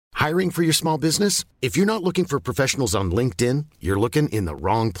Hiring for your small business? If you're not looking for professionals on LinkedIn, you're looking in the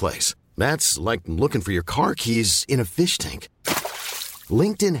wrong place. That's like looking for your car keys in a fish tank.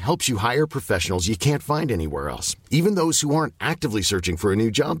 LinkedIn helps you hire professionals you can't find anywhere else, even those who aren't actively searching for a new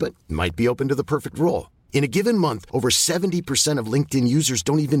job but might be open to the perfect role. In a given month, over 70% of LinkedIn users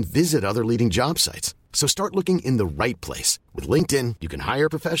don't even visit other leading job sites. So start looking in the right place. With LinkedIn, you can hire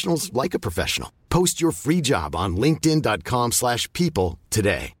professionals like a professional. Post your free job on linkedin.com/people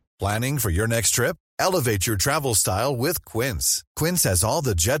today. Planning for your next trip? Elevate your travel style with Quince. Quince has all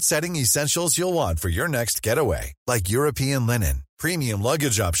the jet-setting essentials you'll want for your next getaway, like European linen, premium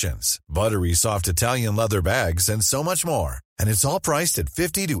luggage options, buttery soft Italian leather bags, and so much more. And it's all priced at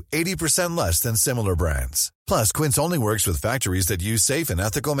 50 to 80% less than similar brands. Plus, Quince only works with factories that use safe and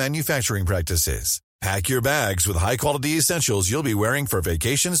ethical manufacturing practices. Pack your bags with high-quality essentials you'll be wearing for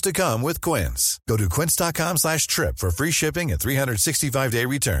vacations to come with Quince. Go to quince.com/trip for free shipping and 365-day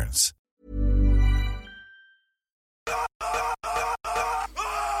returns.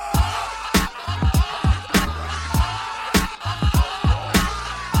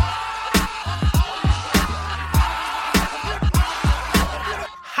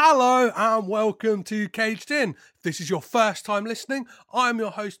 Hello and welcome to Caged In. If this is your first time listening, I'm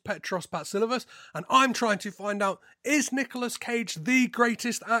your host Petros Patsilivas, and I'm trying to find out, is Nicolas Cage the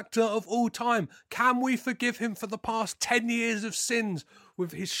greatest actor of all time? Can we forgive him for the past 10 years of sins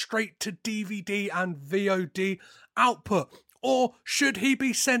with his straight-to-DVD and VOD output? Or should he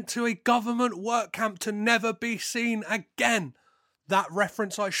be sent to a government work camp to never be seen again? That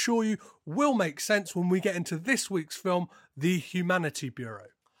reference, I assure you, will make sense when we get into this week's film, The Humanity Bureau.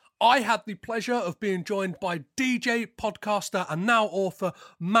 I had the pleasure of being joined by DJ, podcaster and now author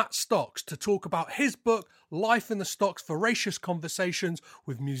Matt Stocks to talk about his book, Life in the Stocks, Voracious Conversations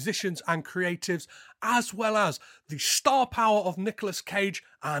with Musicians and Creatives, as well as the star power of Nicolas Cage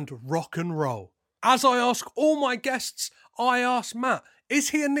and rock and roll. As I ask all my guests, I ask Matt, is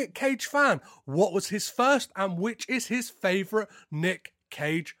he a Nick Cage fan? What was his first and which is his favourite Nick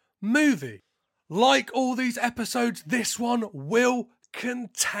Cage movie? Like all these episodes, this one will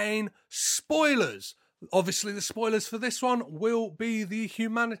contain spoilers. Obviously, the spoilers for this one will be The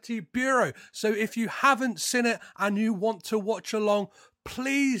Humanity Bureau. So if you haven't seen it and you want to watch along,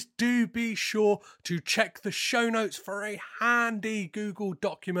 please do be sure to check the show notes for a handy Google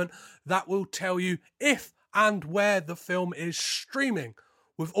document that will tell you if and where the film is streaming.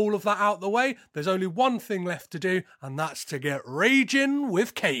 With all of that out the way, there's only one thing left to do, and that's to get raging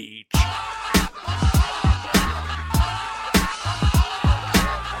with Cage.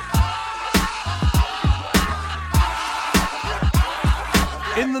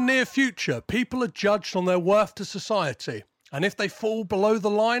 In the near future, people are judged on their worth to society, and if they fall below the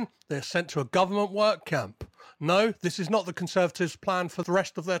line, they're sent to a government work camp. No, this is not the Conservatives' plan for the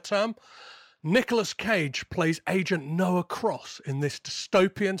rest of their term. Nicolas Cage plays Agent Noah Cross in this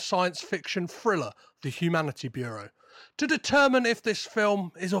dystopian science fiction thriller, The Humanity Bureau. To determine if this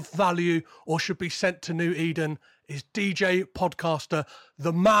film is of value or should be sent to New Eden is DJ, podcaster,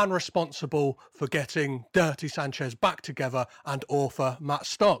 the man responsible for getting Dirty Sanchez back together, and author Matt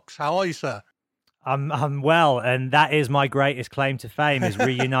Stocks. How are you, sir? I'm well, and that is my greatest claim to fame, is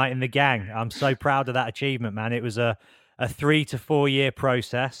reuniting the gang. I'm so proud of that achievement, man. It was a 3 to 4 year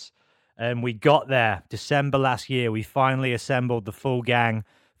process, and we got there. December last year, we finally assembled the full gang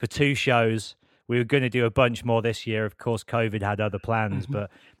for 2 shows. We were going to do a bunch more this year. Of course, COVID had other plans, but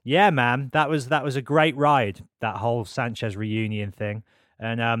yeah, man, that was a great ride, that whole Sanchez reunion thing.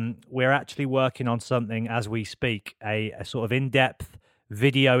 And we're actually working on something as we speak, a sort of in-depth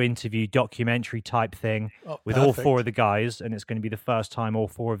video interview documentary type thing with all 4 of the guys, and it's going to be the first time all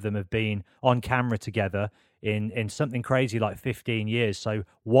 4 of them have been on camera together in something crazy like 15 years. So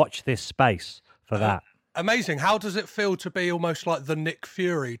watch this space for that. Amazing. How does it feel to be almost like the Nick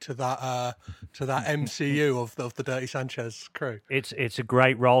Fury to that MCU of the Dirty Sanchez crew? It's a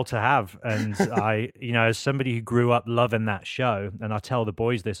great role to have, and I, as somebody who grew up loving that show, and I tell the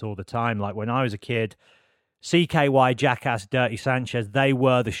boys this all the time, like when I was a kid, CKY, Jackass, Dirty Sanchez, they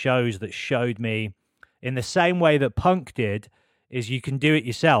were the shows that showed me, in the same way that punk did, is you can do it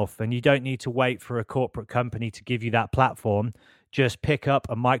yourself, and you don't need to wait for a corporate company to give you that platform. Just pick up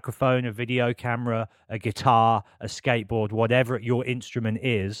a microphone, a video camera, a guitar, a skateboard, whatever your instrument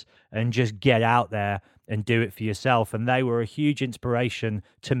is, and just get out there and do it for yourself. And they were a huge inspiration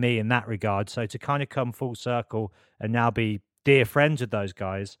to me in that regard. So to kind of come full circle and now be dear friends with those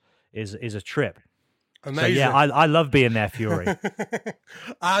guys is a trip. Amazing. So yeah, I love being their Fury.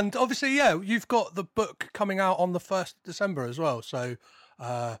 And obviously, yeah, you've got the book coming out on the 1st of December as well. So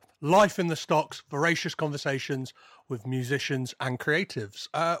Life in the Stocks, Voracious Conversations with Musicians and Creatives.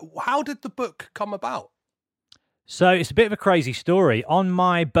 How did the book come about? So it's a bit of a crazy story. On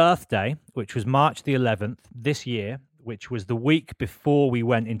my birthday, which was March the 11th this year, which was the week before we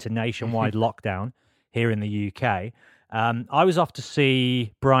went into nationwide lockdown here in the UK, I was off to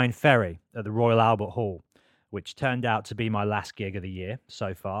see Brian Ferry at the Royal Albert Hall, which turned out to be my last gig of the year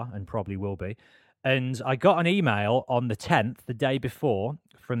so far and probably will be. And I got an email on the 10th, the day before,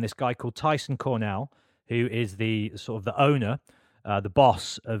 from this guy called Tyson Cornell, who is the sort of the owner, the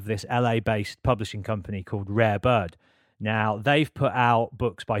boss of this LA-based publishing company called Rare Bird. Now, they've put out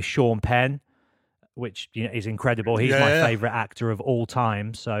books by Sean Penn, which is incredible. He's my favorite actor of all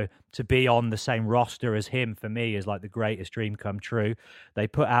time. So to be on the same roster as him, for me, is like the greatest dream come true. They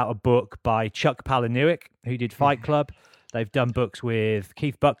put out a book by Chuck Palahniuk, who did Fight Club. They've done books with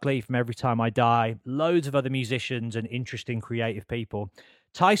Keith Buckley from Every Time I Die, loads of other musicians and interesting creative people.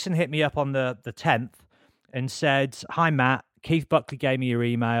 Tyson hit me up on the 10th and said, "Hi, Matt. Keith Buckley gave me your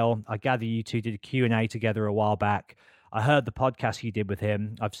email. I gather you two did a Q&A together a while back. I heard the podcast you did with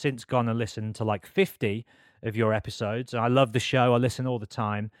him. I've since gone and listened to like 50 of your episodes, and I love the show. I listen all the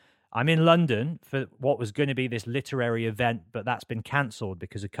time. I'm in London for what was going to be this literary event, but that's been cancelled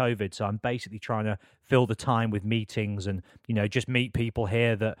because of COVID. So I'm basically trying to fill the time with meetings and, just meet people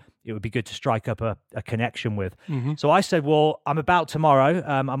here that it would be good to strike up a connection with." So I said, well, I'm about tomorrow.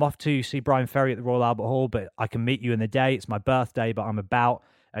 I'm off to see Brian Ferry at the Royal Albert Hall, but I can meet you in the day. It's my birthday, but I'm about.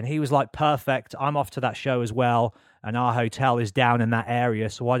 And he was like, perfect. I'm off to that show as well. And our hotel is down in that area.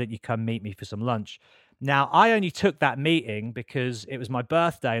 So why don't you come meet me for some lunch? Now, I only took that meeting because it was my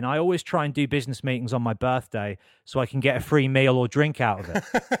birthday, and I always try and do business meetings on my birthday so I can get a free meal or drink out of it.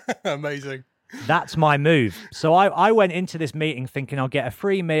 Amazing. That's my move. So I went into this meeting thinking I'll get a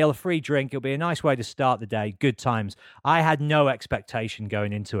free meal, a free drink. It'll be a nice way to start the day. Good times. I had no expectation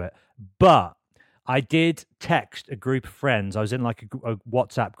going into it, but I did text a group of friends. I was in like a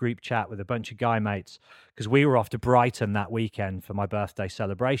WhatsApp group chat with a bunch of guy mates because we were off to Brighton that weekend for my birthday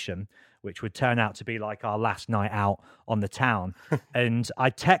celebration, which would turn out to be like our last night out on the town. And I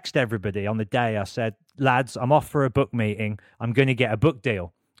text everybody on the day. I said, lads, I'm off for a book meeting. I'm going to get a book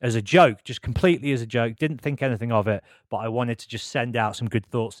deal. As a joke, just completely as a joke. Didn't think anything of it, but I wanted to just send out some good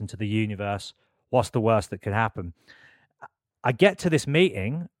thoughts into the universe. What's the worst that could happen? I get to this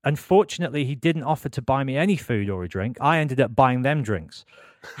meeting. Unfortunately, he didn't offer to buy me any food or a drink. I ended up buying them drinks.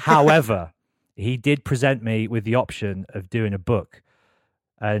 However, he did present me with the option of doing a book.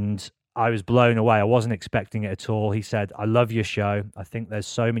 And I was blown away. I wasn't expecting it at all. He said, I love your show. I think there's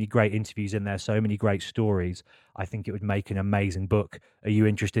so many great interviews in there, so many great stories. I think it would make an amazing book. Are you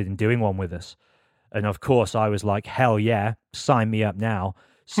interested in doing one with us? And of course, I was like, hell yeah, sign me up now.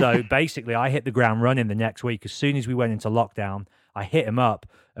 So basically, I hit the ground running the next week. As soon as we went into lockdown, I hit him up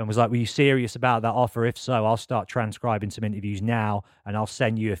and was like, were you serious about that offer? If so, I'll start transcribing some interviews now and I'll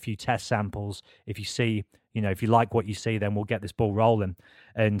send you a few test samples. If you see, if you like what you see, then we'll get this ball rolling.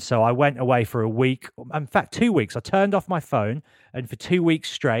 And so I went away for a week, in fact, 2 weeks. I turned off my phone and for 2 weeks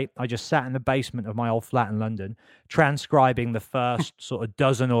straight, I just sat in the basement of my old flat in London, transcribing the first sort of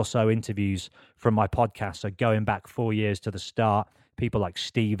dozen or so interviews from my podcast. So going back 4 years to the start, people like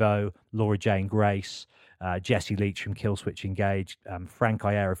Steve-O, Laura Jane Grace, Jesse Leach from Killswitch Engage, Frank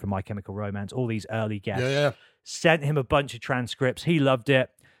Iero from My Chemical Romance, all these early guests. Yeah. Sent him a bunch of transcripts. He loved it.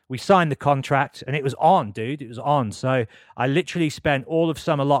 We signed the contract and it was on, dude. It was on. So I literally spent all of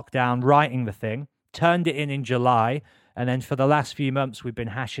summer lockdown writing the thing, turned it in July. And then for the last few months, we've been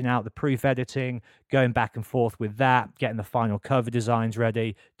hashing out the proof editing, going back and forth with that, getting the final cover designs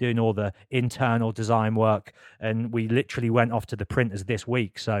ready, doing all the internal design work. And we literally went off to the printers this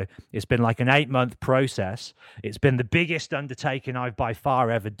week. So it's been like an 8-month process. It's been the biggest undertaking I've by far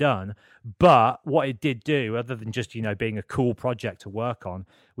ever done. But what it did do, other than just, being a cool project to work on,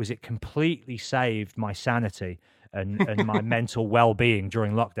 was it completely saved my sanity and my mental well-being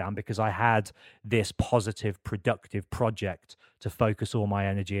during lockdown because I had this positive, productive project to focus all my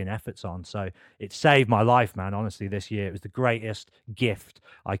energy and efforts on. So it saved my life, man. Honestly, this year, it was the greatest gift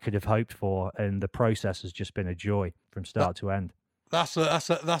I could have hoped for. And the process has just been a joy from start to end.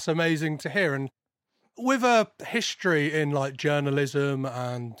 That's amazing to hear. And with a history in like journalism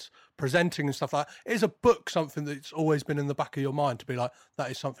and presenting and stuff like that, is a book something that's always been in the back of your mind to be like,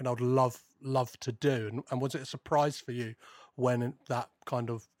 that is something I'd love to do? And was it a surprise for you when that kind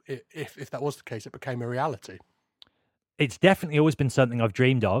of, if that was the case, it became a reality? It's definitely always been something I've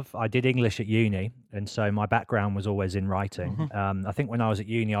dreamed of. I did English at uni, and so my background was always in writing. I think when I was at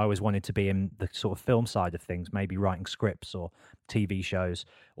uni, I always wanted to be in the sort of film side of things, maybe writing scripts or TV shows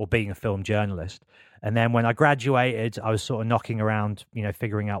or being a film journalist. And then when I graduated, I was sort of knocking around,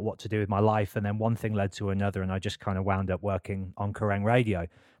 figuring out what to do with my life. And then one thing led to another, and I just kind of wound up working on Kerrang Radio,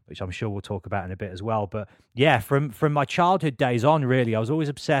 which I'm sure we'll talk about in a bit as well. But yeah, from my childhood days on, really, I was always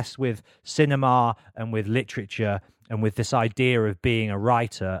obsessed with cinema and with literature and with this idea of being a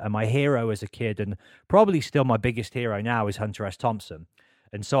writer. And my hero as a kid, and probably still my biggest hero now, is Hunter S. Thompson.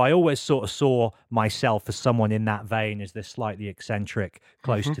 And so I always sort of saw myself as someone in that vein, as this slightly eccentric,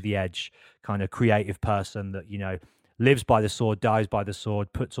 close to the edge kind of creative person that, lives by the sword, dies by the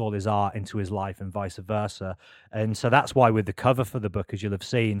sword, puts all his art into his life, and vice versa. And so that's why with the cover for the book, as you'll have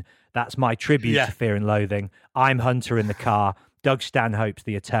seen, that's my tribute to Fear and Loathing. I'm Hunter in the car. Doug Stanhope's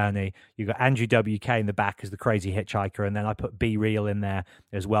the attorney. You've got Andrew W.K. in the back as the crazy hitchhiker. And then I put Be Real in there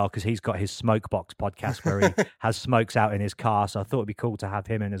as well, because he's got his Smokebox podcast where he has smokes out in his car. So I thought it'd be cool to have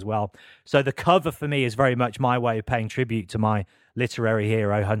him in as well. So the cover for me is very much my way of paying tribute to my literary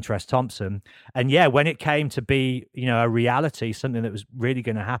hero, Hunter S. Thompson. And yeah, when it came to be, a reality, something that was really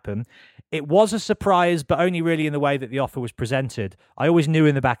going to happen, it was a surprise, but only really in the way that the offer was presented. I always knew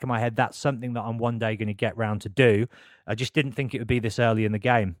in the back of my head that's something that I'm one day going to get round to do. I just didn't think it would be this early in the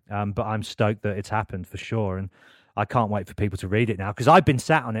game, but I'm stoked that it's happened for sure. And I can't wait for people to read it now, because I've been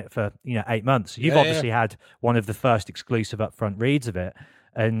sat on it for 8 months. You've obviously had one of the first exclusive upfront reads of it.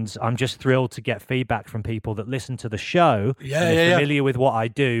 And I'm just thrilled to get feedback from people that listen to the show and are familiar with what I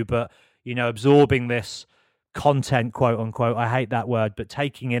do, but, absorbing this content, quote unquote, I hate that word, but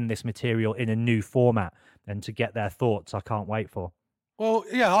taking in this material in a new format, and to get their thoughts, I can't wait for. Well,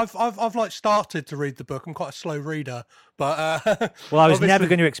 yeah, I've like started to read the book. I'm quite a slow reader, but well, I was never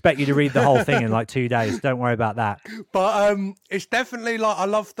going to expect you to read the whole thing in like 2 days. Don't worry about that. But it's definitely like, I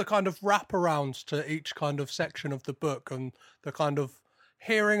love the kind of wraparounds to each kind of section of the book, and the kind of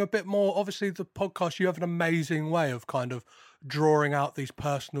hearing a bit more. Obviously, the podcast, you have an amazing way of kind of drawing out these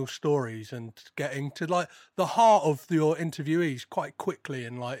personal stories and getting to like the heart of your interviewees quite quickly,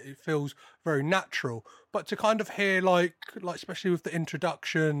 and like it feels very natural. But to kind of hear like especially with the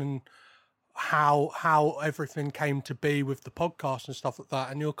introduction and how everything came to be with the podcast and stuff like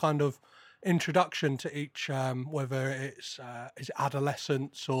that, and your kind of introduction to each whether it's is it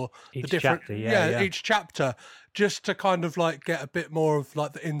adolescence or each the different chapter, each chapter, just to kind of like get a bit more of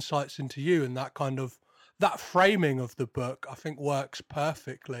like the insights into you, and that kind of that framing of the book I think works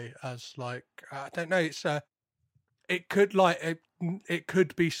perfectly as like I don't know, it's it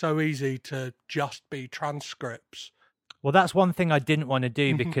could be so easy to just be transcripts. Well, that's one thing I didn't want to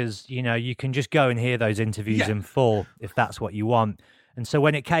do, because you can just go and hear those interviews in full if that's what you want. And so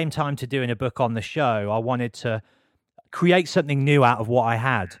when it came time to doing a book on the show, I wanted to create something new out of what I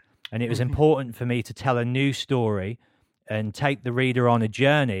had. And it was important for me to tell a new story and take the reader on a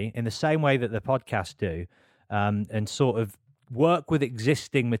journey in the same way that the podcasts do, and sort of work with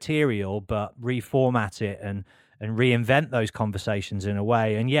existing material, but reformat it and reinvent those conversations in a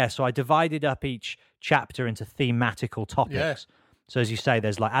way. And so I divided up each chapter into thematical topics. Yes. So as you say,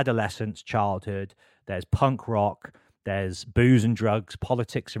 there's like adolescence, childhood, there's punk rock, there's booze and drugs,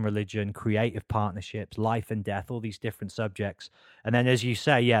 politics and religion, creative partnerships, life and death, all these different subjects. And then, as you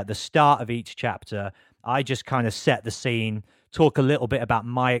say, at the start of each chapter, I just kind of set the scene, talk a little bit about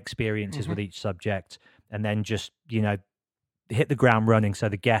my experiences with each subject, and then just, hit the ground running so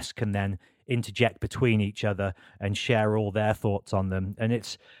the guests can then interject between each other and share all their thoughts on them. And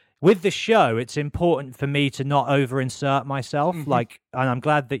it's, with the show, it's important for me to not over-insert myself. And I'm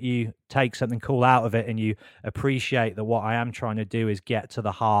glad that you take something cool out of it and you appreciate that what I am trying to do is get to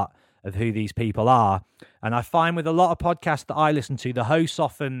the heart of who these people are. And I find with a lot of podcasts that I listen to, the hosts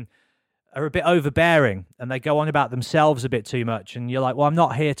often are a bit overbearing and they go on about themselves a bit too much. And you're like, well, I'm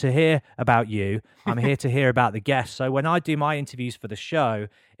not here to hear about you. I'm here to hear about the guests. So when I do my interviews for the show,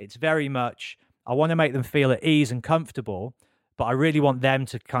 it's very much, I want to make them feel at ease and comfortable, but I really want them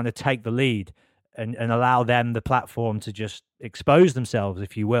to kind of take the lead and allow them the platform to just expose themselves,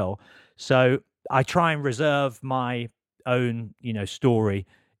 if you will. So I try and reserve my own, story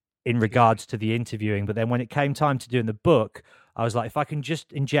in regards to the interviewing. But then when it came time to doing the book, I was like, if I can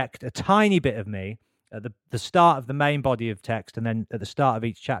just inject a tiny bit of me at the start of the main body of text and then at the start of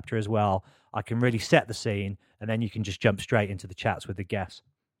each chapter as well, I can really set the scene, and then you can just jump straight into the chats with the guests.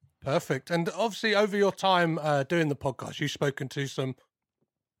 Perfect. And obviously, over your time doing the podcast, you've spoken to some,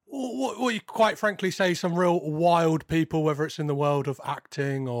 what you quite frankly say, some real wild people, whether it's in the world of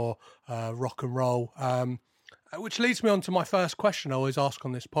acting or rock and roll. Which leads me on to my first question I always ask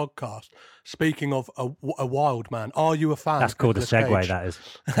on this podcast. Speaking of a wild man, are you a fan? That's of called a Nicolas segue, Cage?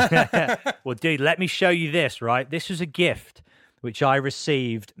 that is. Well, dude, let me show you this, right? This was a gift which I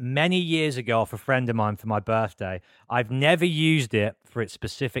received many years ago off a friend of mine for my birthday. I've never used it for its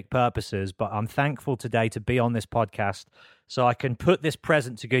specific purposes, but I'm thankful today to be on this podcast so I can put this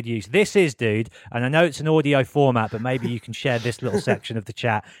present to good use. This is, dude, and I know it's an audio format, but maybe you can share this little section of the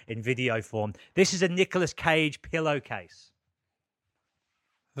chat in video form. This is a Nicolas Cage pillowcase.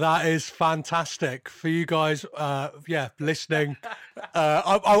 That is fantastic for you guys. Listening.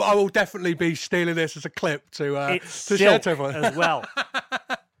 I will definitely be stealing this as a clip to share to everyone as well.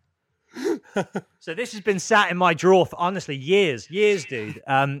 So this has been sat in my drawer for honestly years, dude.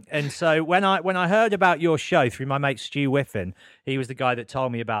 And so when I heard about your show through my mate Stu Whiffen, he was the guy that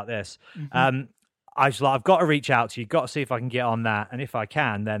told me about this. I was like, I've got to reach out to you. Got to see if I can get on that, and if I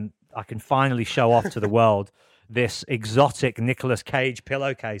can, then I can finally show off to the world this exotic Nicolas Cage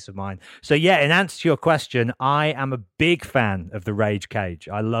pillowcase of mine. So yeah, in answer to your question, I am a big fan of the Rage Cage.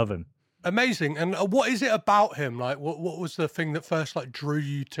 I love him. Amazing. And what is it about him? Like, what was the thing that first like drew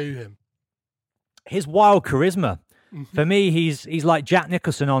you to him? His wild charisma. For me, he's like Jack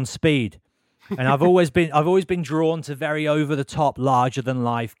Nicholson on speed. And I've always been drawn to very over the top, larger than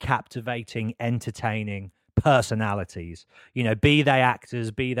life, captivating, entertaining personalities, be they actors,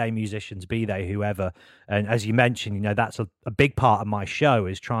 be they musicians, be they whoever. And as you mentioned, that's a big part of my show,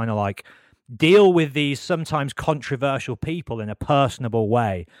 is trying to like deal with these sometimes controversial people in a personable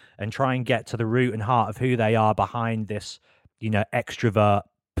way and try and get to the root and heart of who they are behind this, extrovert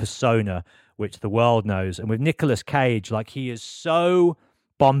persona, which the world knows. And with Nicolas Cage, like, he is so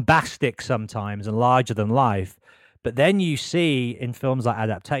bombastic sometimes and larger than life. But then you see in films like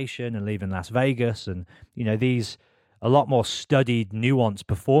Adaptation and Leaving Las Vegas and, these a lot more studied, nuanced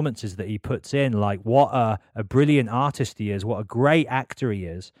performances that he puts in, like what a brilliant artist he is, what a great actor he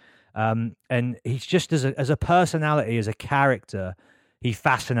is. And he's just, as a personality, as a character, he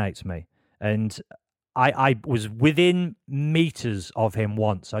fascinates me. And I was within meters of him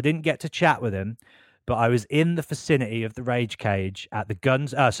once. I didn't get to chat with him, but I was in the vicinity of the Rage Cage at the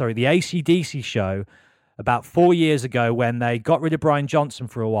AC/DC show about 4 years ago, when they got rid of Brian Johnson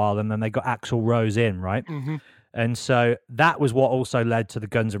for a while and then they got Axl Rose in, right? Mm-hmm. And so that was what also led to the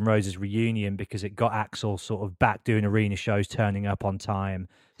Guns N' Roses reunion, because it got Axl sort of back doing arena shows, turning up on time,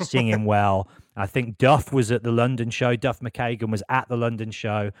 singing well. I think Duff was at the London show. Duff McKagan was at the London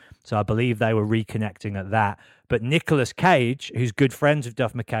show. So I believe they were reconnecting at that. But Nicolas Cage, who's good friends with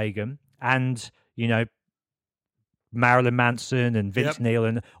Duff McKagan and, Marilyn Manson and Vince Neil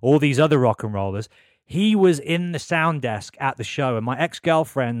and all these other rock and rollers, he was in the sound desk at the show. And my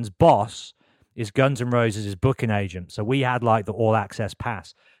ex-girlfriend's boss is Guns N' Roses' booking agent. So we had like the all access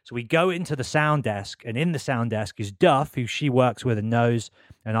pass. So we go into the sound desk, and in the sound desk is Duff, who she works with and knows,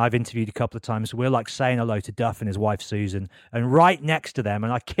 and I've interviewed a couple of times. So we're like saying hello to Duff and his wife Susan, and right next to them,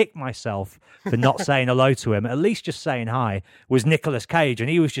 and I kicked myself for not saying hello to him, at least just saying hi, was Nicolas Cage. And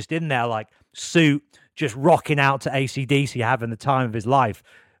he was just in there like suit, just rocking out to AC/DC, having the time of his life.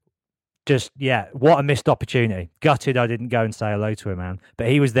 Just, what a missed opportunity. Gutted I didn't go and say hello to him, man. But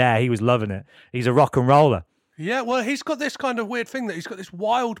he was there. He was loving it. He's a rock and roller. Yeah, well, he's got this kind of weird thing that he's got this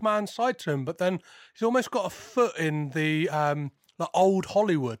wild man side to him, but then he's almost got a foot in the like old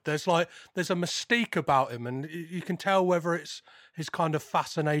Hollywood. There's a mystique about him, and you can tell whether it's his kind of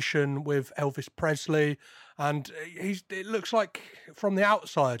fascination with Elvis Presley, and it looks like from the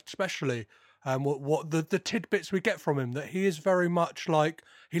outside, especially, what the tidbits we get from him, that he is very much like,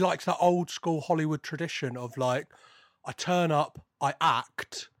 he likes that old school Hollywood tradition of like, I turn up, I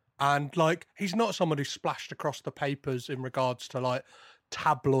act, and like, he's not someone who's splashed across the papers in regards to like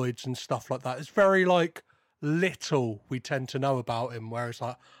tabloids and stuff like that. It's very like little we tend to know about him, whereas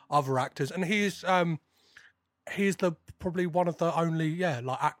like other actors, and he's probably one of the only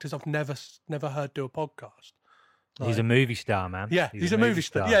like actors I've never heard do a podcast. Like, he's a movie star, man. Yeah, he's a movie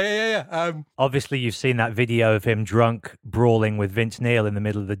star. Yeah. Obviously, you've seen that video of him drunk, brawling with Vince Neil in the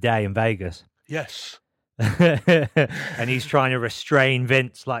middle of the day in Vegas. Yes. And he's trying to restrain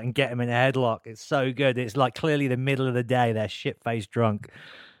Vince, like, and get him in a headlock. It's so good. It's like clearly the middle of the day. They're shit-faced drunk.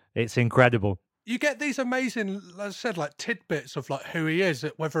 It's incredible. You get these amazing, as I said, like tidbits of like who he is,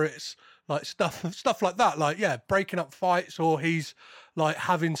 whether it's like stuff like that, like breaking up fights, or he's like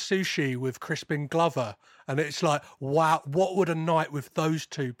having sushi with Crispin Glover, and it's like, wow, what would a night with those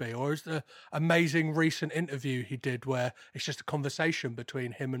two be? Or is the amazing recent interview he did where it's just a conversation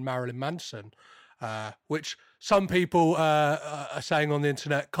between him and Marilyn Manson, which some people are saying on the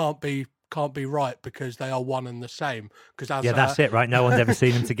internet can't be can't be right because they are one and the same. Because that's it, right? No one's ever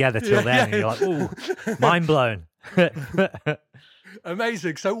seen them together till then. And you're like, ooh, mind blown.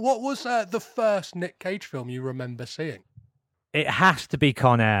 Amazing. So what was the first Nick Cage film you remember seeing? It has to be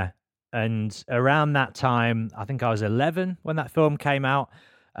Con Air. And around that time, I think I was 11 when that film came out.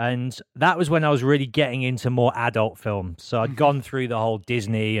 And that was when I was really getting into more adult films. So I'd gone through the whole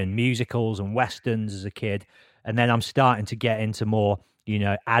Disney and musicals and Westerns as a kid. And then I'm starting to get into more,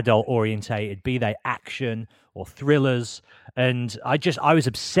 adult orientated, be they action or thrillers. And I was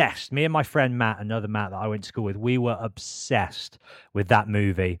obsessed. Me and my friend Matt, another Matt that I went to school with, we were obsessed with that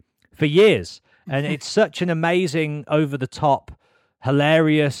movie for years. And it's such an amazing, over the top,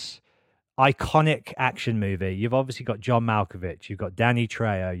 hilarious, iconic action movie. You've obviously got John Malkovich, you've got Danny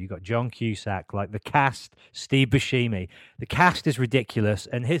Trejo, you've got John Cusack, like the cast, Steve Buscemi. The cast is ridiculous,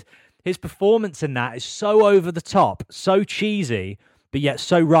 and his performance in that is so over the top, so cheesy, but yet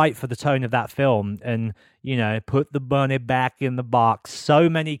so right for the tone of that film. And, put the bunny back in the box. So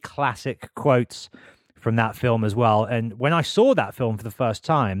many classic quotes from that film as well. And when I saw that film for the first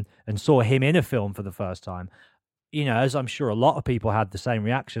time and saw him in a film for the first time, as I'm sure a lot of people had the same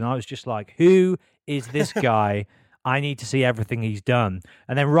reaction, I was just like, who is this guy? I need to see everything he's done.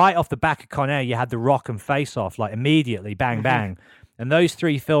 And then right off the back of Con Air, you had The Rock and Face Off, like immediately, bang, bang. And those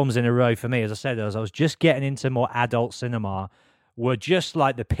 3 films in a row for me, as I said, as I was just getting into more adult cinema, were just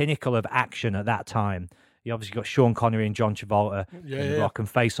like the pinnacle of action at that time. You obviously got Sean Connery and John Travolta and Rock and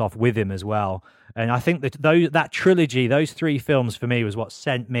Face Off with him as well. And I think that that trilogy, those 3 films for me was what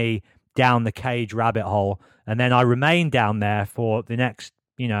sent me down the Cage rabbit hole. And then I remained down there for the next,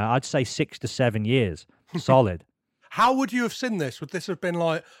 I'd say 6 to 7 years. Solid. How would you have seen this? Would this have been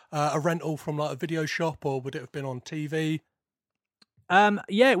like a rental from like a video shop, or would it have been on TV?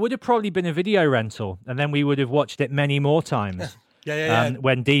 It would have probably been a video rental, and then we would have watched it many more times.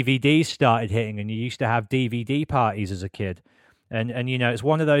 When DVDs started hitting, and you used to have DVD parties as a kid. And it's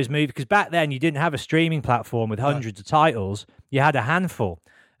one of those movies, because back then you didn't have a streaming platform with hundreds of titles. You had a handful.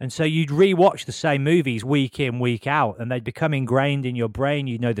 And so you'd rewatch the same movies week in, week out, and they'd become ingrained in your brain.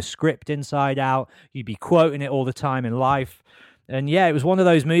 You'd know the script inside out. You'd be quoting it all the time in life. And it was one of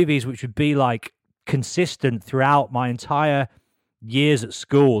those movies which would be like consistent throughout my entire years at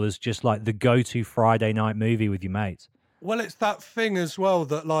school as just like the go-to Friday night movie with your mates. Well, it's that thing as well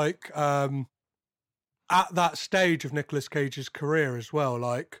that like at that stage of Nicolas Cage's career as well,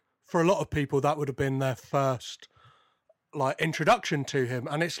 like for a lot of people that would have been their first like introduction to him.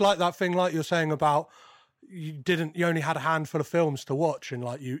 And it's like that thing like you're saying about you only had a handful of films to watch, and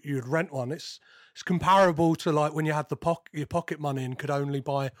like you'd rent one. It's comparable to like when you had your pocket money and could only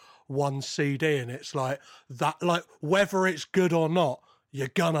buy one CD, and it's like that, like whether it's good or not, you're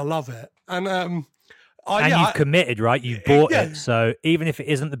gonna love it. And you've committed, right? You've bought it, so even if it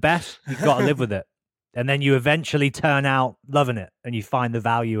isn't the best, you've got to live with it. And then you eventually turn out loving it, and you find the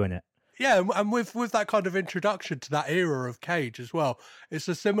value in it. Yeah, and with that kind of introduction to that era of Cage as well, it's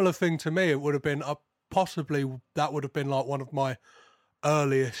a similar thing to me. It would have been possibly that would have been like one of my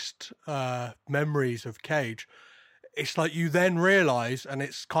earliest memories of Cage. It's like you then realise, and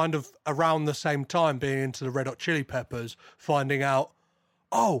it's kind of around the same time being into the Red Hot Chili Peppers, finding out,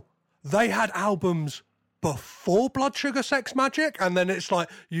 oh, they had albums before Blood Sugar Sex Magik, and then it's like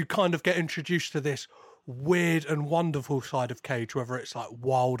you kind of get introduced to this weird and wonderful side of Cage, whether it's like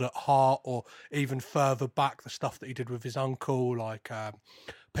Wild at Heart or even further back the stuff that he did with his uncle, like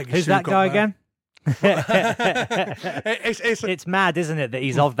Peggy Who's Sue that guy again? It's mad, isn't it, that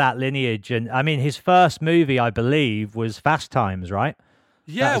he's of that lineage? And I mean, his first movie, I believe, was Fast Times, right?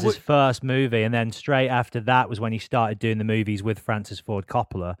 Yeah, that was his first movie, and then straight after that was when he started doing the movies with Francis Ford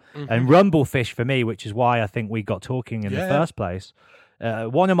Coppola. And Rumblefish for me, which is why I think we got talking in the first place.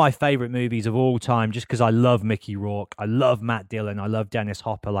 One of my favourite movies of all time, just because I love Mickey Rourke, I love Matt Dillon, I love Dennis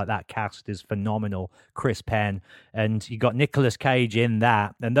Hopper. Like, that cast is phenomenal. Chris Penn, and you got Nicolas Cage in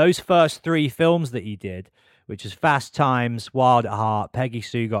that. And those first 3 films that he did, which is Fast Times, Wild at Heart, Peggy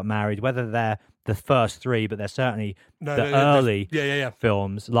Sue Got Married, whether they're the first 3, but they're certainly early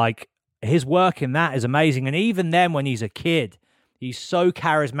films. Like, his work in that is amazing. And even then, when he's a kid, he's so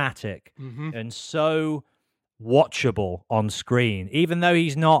charismatic and so watchable on screen, even though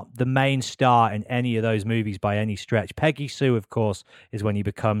he's not the main star in any of those movies by any stretch. Peggy Sue, of course, is when he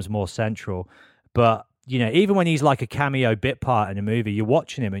becomes more central. But, even when he's like a cameo bit part in a movie, you're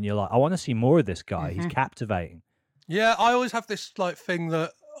watching him and you're like, I want to see more of this guy. He's captivating. Yeah, I always have this like thing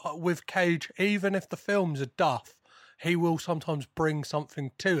that with Cage, even if the films are duff, he will sometimes bring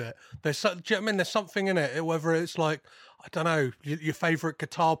something to it. There's something in it, whether it's like, I don't know, your favorite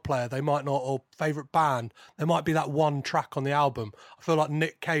guitar player, they might not, or favorite band, there might be that one track on the album. I feel like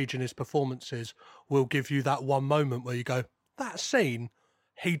Nick Cage in his performances will give you that one moment where you go, that scene,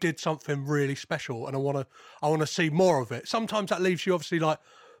 he did something really special, and I want to see more of it. Sometimes that leaves you obviously like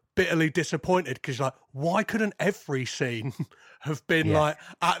bitterly disappointed because you're like, why couldn't every scene have been like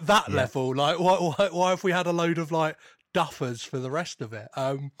at that level? Like, why have we had a load of like duffers for the rest of it?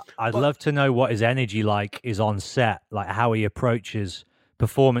 I'd love to know what his energy like is on set, like how he approaches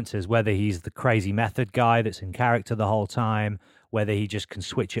performances, whether he's the crazy method guy that's in character the whole time, whether he just can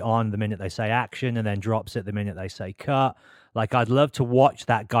switch it on the minute they say action and then drops it the minute they say cut. Like, I'd love to watch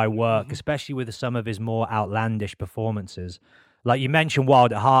that guy work, especially with some of his more outlandish performances. Like you mentioned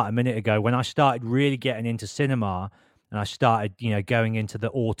Wild at Heart a minute ago, when I started really getting into cinema and I started, going into the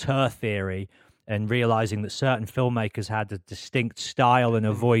auteur theory and realizing that certain filmmakers had a distinct style and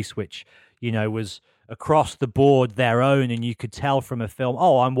a voice which, was across the board their own, and you could tell from a film,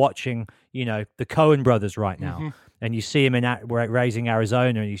 oh, I'm watching, the Coen brothers right now. And you see him in Raising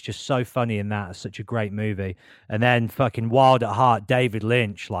Arizona, and he's just so funny in that. It's such a great movie. And then fucking Wild at Heart, David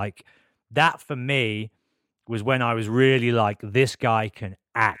Lynch, like that for me was when I was really like, this guy can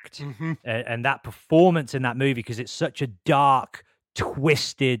act. And that performance in that movie, because it's such a dark,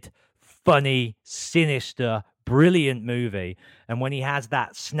 twisted, funny, sinister, brilliant movie. And when he has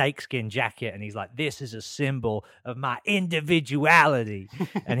that snakeskin jacket and he's like, this is a symbol of my individuality.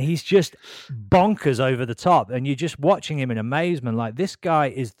 And he's just bonkers over the top. And you're just watching him in amazement. Like, this guy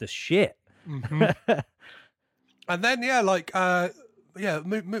is the shit. And then,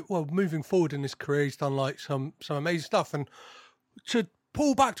 moving forward in his career, he's done like some amazing stuff. And to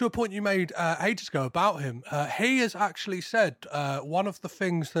pull back to a point you made ages ago about him, he has actually said one of the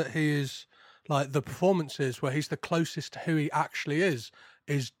things that he is, like the performances where he's the closest to who he actually is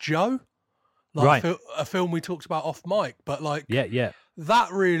Joe. Like right. A film we talked about off mic, but like, that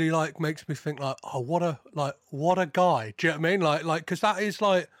really like makes me think like, oh, what a guy. Do you know what I mean? Like, cause for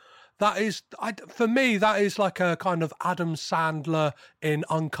me, that is like a kind of Adam Sandler in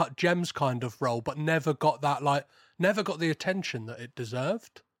Uncut Gems kind of role, but never got the attention that it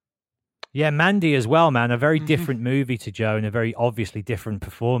deserved. Yeah, Mandy as well, man. A very different movie to Joe and a very obviously different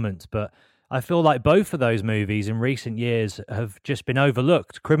performance. But I feel like both of those movies in recent years have just been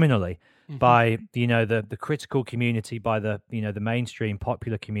overlooked criminally by, the critical community, by the mainstream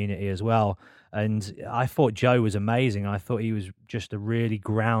popular community as well. And I thought Joe was amazing. I thought he was just a really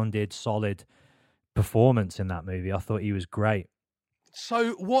grounded, solid performance in that movie. I thought he was great.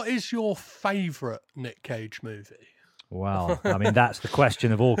 So what is your favourite Nick Cage movie? Well, I mean, that's the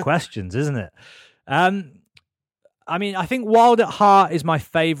question of all questions, isn't it? I think Wild at Heart is my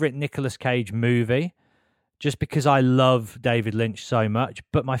favourite Nicolas Cage movie, just because I love David Lynch so much.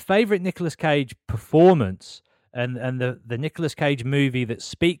 But my favourite Nicolas Cage performance and the Nicolas Cage movie that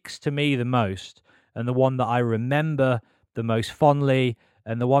speaks to me the most, and the one that I remember the most fondly,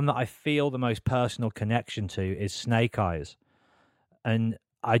 and the one that I feel the most personal connection to, is Snake Eyes. And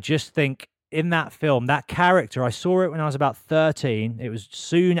I just think in that film, that character, I saw it when I was about 13. It was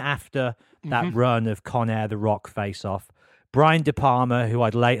soon after that run of Con Air, The Rock, Face Off. Brian De Palma, who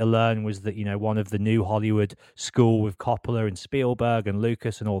I'd later learn was that, one of the new Hollywood school with Coppola and Spielberg and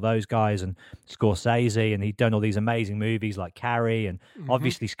Lucas and all those guys, and Scorsese, and he'd done all these amazing movies like Carrie and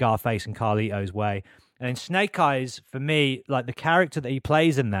obviously Scarface and Carlito's Way. And in Snake Eyes, for me, like the character that he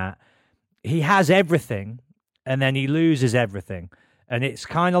plays in that, he has everything and then he loses everything. And it's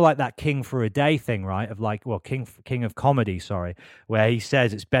kind of like that King for a Day thing, right? Of like, well, King of Comedy, sorry, where he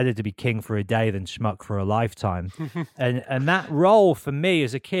says it's better to be king for a day than schmuck for a lifetime. and that role for me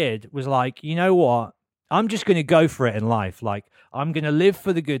as a kid was like, you know what? I'm just going to go for it in life. Like, I'm going to live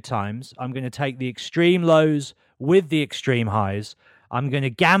for the good times. I'm going to take the extreme lows with the extreme highs. I'm going to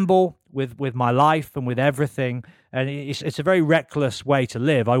gamble with my life and with everything. And it's a very reckless way to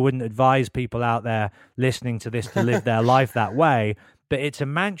live. I wouldn't advise people out there listening to this to live their life that way. But it's a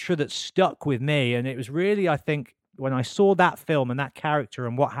mantra that stuck with me. And it was really, I think, when I saw that film and that character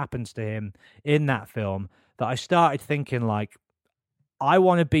and what happens to him in that film, that I started thinking, like, I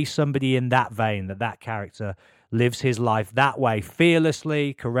want to be somebody in that vein, that character lives his life that way,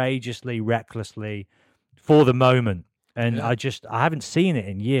 fearlessly, courageously, recklessly, for the moment. And I haven't seen it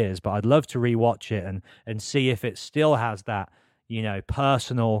in years, but I'd love to rewatch it and see if it still has that,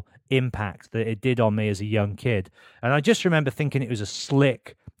 personal impact that it did on me as a young kid. And I just remember thinking it was a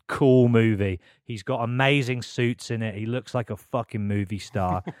slick, cool movie. He's got amazing suits in it. He looks like a fucking movie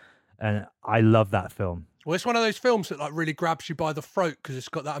star. And I love that film. Well, it's one of those films that like really grabs you by the throat because it's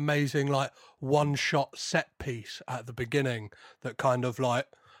got that amazing like one-shot set piece at the beginning that kind of like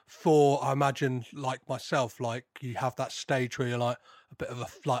for, I imagine, like myself, like you have that stage where you're like a bit of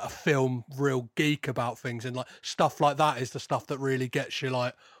a film real geek about things, and like stuff like that is the stuff that really gets you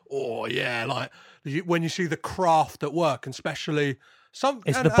like, oh yeah, like when you see the craft at work, and especially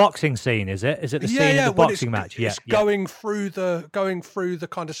it's the boxing scene, is it? Is it the scene of the boxing match? It's going through the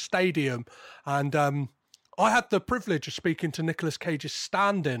kind of stadium, and I had the privilege of speaking to Nicolas Cage's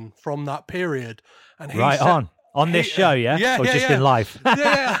stand-in from that period, and he said, on this show, or just in life.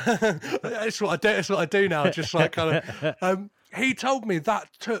 It's what I do. It's what I do now. Just like kind of. He told me that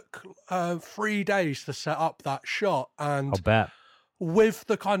took 3 days to set up that shot, and I'll bet. With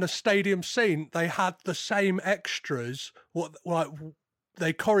the kind of stadium scene, they had the same extras.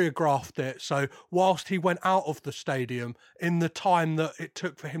 They choreographed it, so whilst he went out of the stadium, in the time that it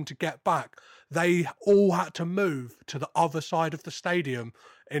took for him to get back, they all had to move to the other side of the stadium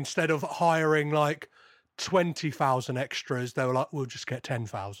instead of hiring like 20,000 extras. They were like, we'll just get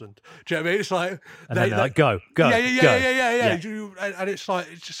 10,000. Do you know what I mean? It's like, and then they're like, go. Yeah. And it's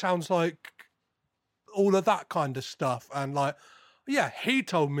like, it just sounds like all of that kind of stuff. And like, yeah, he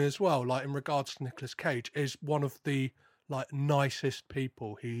told me as well, like in regards to Nicolas Cage, is one of the like nicest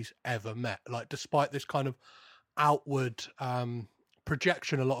people he's ever met. Like, despite this kind of outward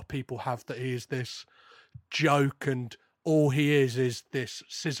projection a lot of people have that he is this joke, and all he is this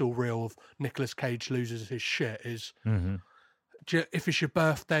sizzle reel of Nicolas Cage loses his shit, is if it's your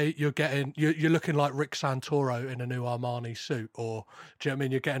birthday, you're looking like Rick Santoro in a new Armani suit, or do you know what I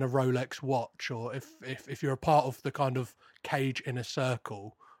mean, you're getting a Rolex watch, or if you're a part of the kind of Cage inner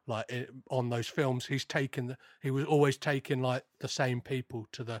circle, like on those films, he was always taking like the same people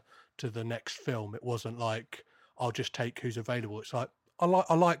to the next film. It wasn't like, I'll just take who's available. It's like, I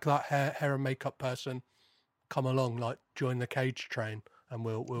like that hair and makeup person. Come along, like join the Cage train, and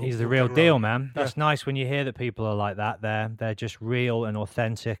we'll he's the real deal, man. That's nice when you hear that people are like that. They're just real and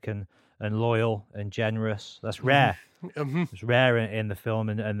authentic and loyal and generous. That's rare. It's rare in the film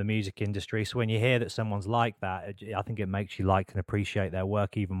and the music industry. So when you hear that someone's like that, I think it makes you like and appreciate their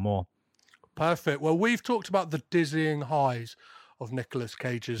work even more. Perfect. Well, we've talked about the dizzying highs of Nicolas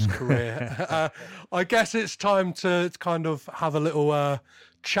Cage's career. I guess it's time to kind of have a little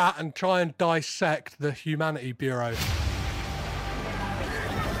chat and try and dissect the Humanity Bureau.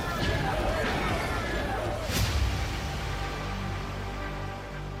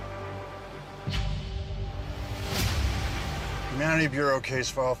 Humanity Bureau case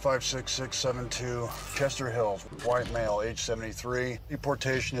file 56672, Chester Hills, white male, age 73.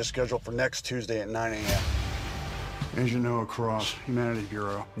 Deportation is scheduled for next Tuesday at 9 a.m. Agent Noah Cross, Humanity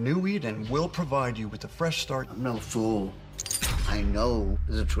Bureau. New Eden will provide you with a fresh start. I'm no fool. I know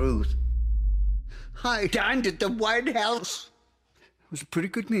the truth. I dined at the White House. It was a pretty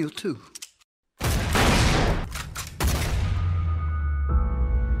good meal, too.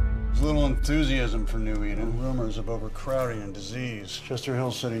 There's little enthusiasm for New Eden. Rumors of overcrowding and disease. Chester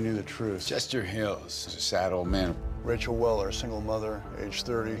Hills said he knew the truth. Chester Hills is a sad old man. Rachel Weller, single mother, age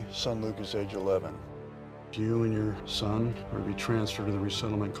 30. Son Lucas, age 11. You and your son are to be transferred to the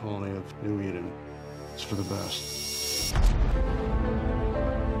resettlement colony of New Eden. It's for the best.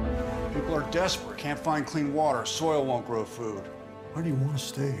 People are desperate, can't find clean water, soil won't grow food. Why do you want to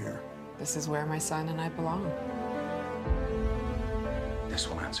stay here? This is where my son and I belong. This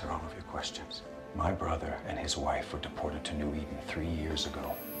will answer all of your questions. My brother and his wife were deported to New Eden 3 years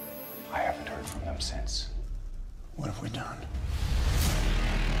ago. I haven't heard from them since. What have we done?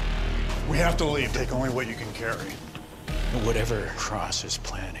 We have to leave. Take only what you can carry. Whatever Cross is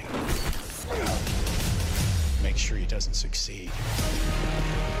planning, make sure he doesn't succeed.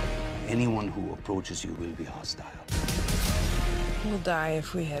 Anyone who approaches you will be hostile. We'll die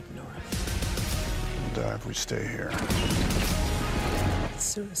if we head north. We'll die if we stay here. It's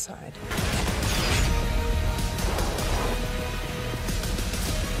suicide.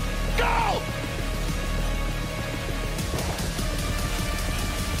 Go!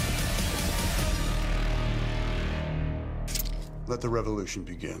 Let the revolution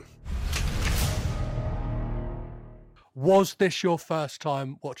begin. Was this your first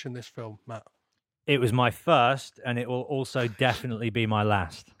time watching this film, Matt? It was my first, and it will also definitely be my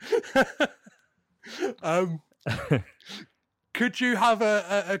last. Could you have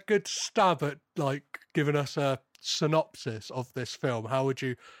a good stab at like giving us a synopsis of this film? How would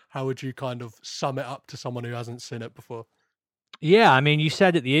you kind of sum it up to someone who hasn't seen it before? Yeah, I mean, you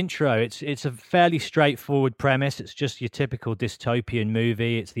said at the intro, it's a fairly straightforward premise. It's just your typical dystopian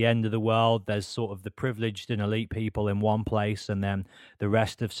movie. It's the end of the world. There's sort of the privileged and elite people in one place, and then the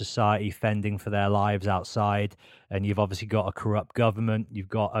rest of society fending for their lives outside. And you've obviously got a corrupt government. You've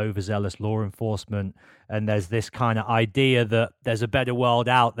got overzealous law enforcement. And there's this kind of idea that there's a better world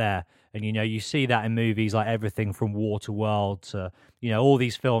out there. And, you know, you see that in movies like everything from Waterworld to, you know, all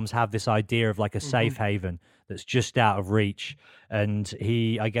these films have this idea of like a safe haven that's just out of reach. And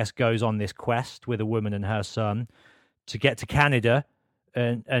he, I guess, goes on this quest with a woman and her son to get to Canada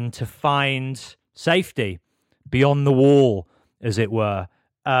and to find safety beyond the wall, as it were.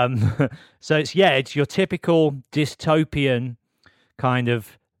 So it's your typical dystopian kind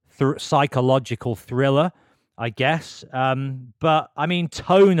of psychological thriller, I guess. But I mean,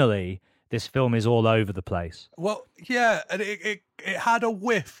 tonally, this film is all over the place. Well, yeah, and it had a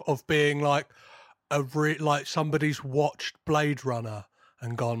whiff of being like like somebody's watched Blade Runner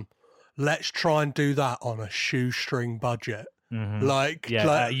and gone, let's try and do that on a shoestring budget.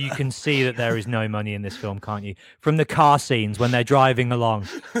 Mm-hmm. You can see that there is no money in this film, can't you? From the car scenes when they're driving along,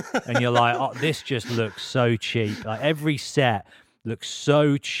 and you're like, oh, this just looks so cheap. Like every set looks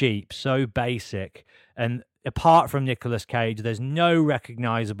so cheap, so basic, and apart from Nicolas Cage, there's no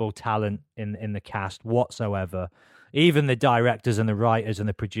recognizable talent in the cast whatsoever. Even the directors and the writers and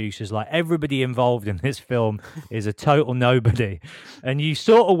the producers, like everybody involved in this film is a total nobody. And you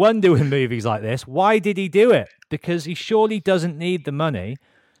sort of wonder with movies like this, why did he do it? Because he surely doesn't need the money.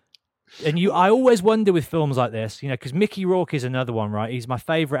 And I always wonder with films like this, you know, because Mickey Rourke is another one, right? He's my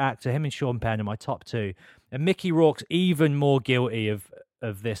favorite actor. Him and Sean Penn are my top two. And Mickey Rourke's even more guilty of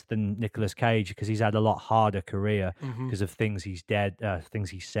this than Nicolas Cage because he's had a lot harder career because of things he's said,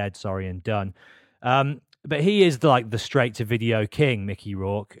 and done. But he is like the straight-to-video king, Mickey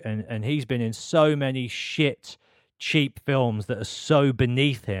Rourke, and he's been in so many shit, cheap films that are so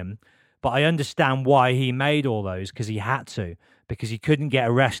beneath him. But I understand why he made all those, because he had to, because he couldn't get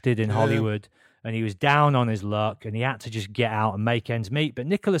arrested in Hollywood, and he was down on his luck, and he had to just get out and make ends meet. But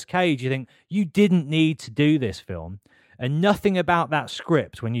Nicolas Cage, you think, you didn't need to do this film, and nothing about that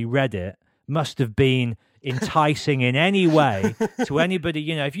script, when you read it, must have been enticing in any way to anybody.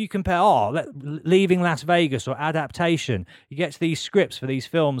 You know, if you compare Leaving Las Vegas or Adaptation, you get to these scripts for these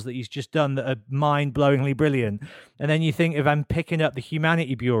films that he's just done that are mind-blowingly brilliant, and then you think, if I'm picking up the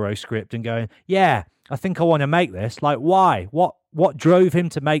Humanity Bureau script and going, yeah, I think I want to make this, like, why? What drove him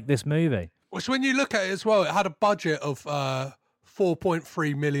to make this movie? Well, so when you look at it as well, it had a budget of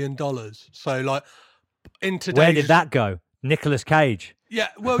 $4.3 million. So like in today's, where did that go? Nicolas Cage. Yeah,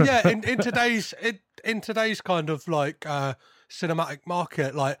 well, yeah, in today's kind of like cinematic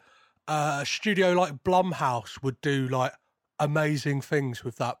market, like a studio like Blumhouse would do like amazing things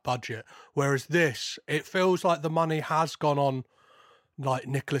with that budget. Whereas this, it feels like the money has gone on like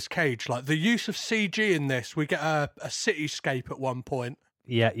Nicolas Cage. Like the use of CG in this, we get a cityscape at one point.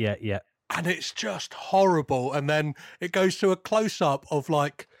 Yeah. And it's just horrible. And then it goes to a close-up of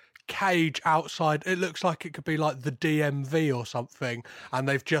like Cage outside. It looks like it could be like the DMV or something, and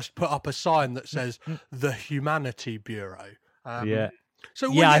they've just put up a sign that says the Humanity Bureau.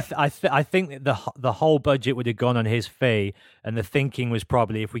 So I think that the whole budget would have gone on his fee, and the thinking was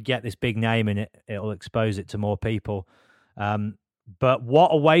probably, if we get this big name in it, it'll expose it to more people. But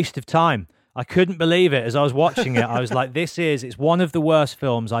what a waste of time. I couldn't believe it as I was watching it. I was like, it's one of the worst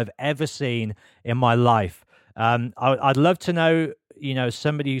films I've ever seen in my life. I'd love to know, you know,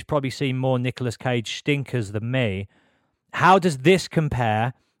 somebody who's probably seen more Nicolas Cage stinkers than me, how does this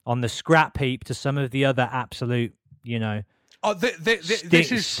compare on the scrap heap to some of the other absolute, you know,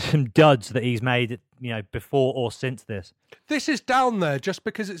 this is some duds that he's made, you know, before or since this? This is down there just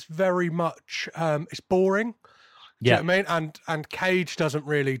because it's very much it's boring. Do you know what I mean? And Cage doesn't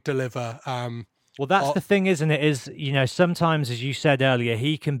really deliver. Well, that's the thing, isn't it? Is, you know, sometimes, as you said earlier,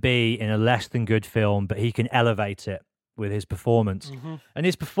 he can be in a less than good film, but he can elevate it with his performance. Mm-hmm. And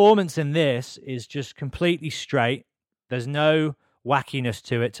his performance in this is just completely straight. There's no wackiness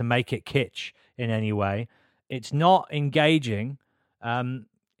to it to make it kitsch in any way. It's not engaging.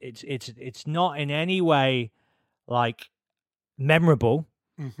 It's not in any way like memorable.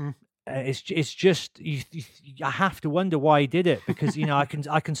 Mm-hmm. It's just I have to wonder why he did it, because, you know, I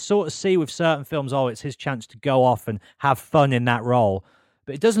can sort of see with certain films, it's his chance to go off and have fun in that role,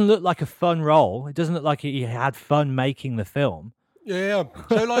 but it doesn't look like a fun role. It doesn't look like he had fun making the film. Yeah.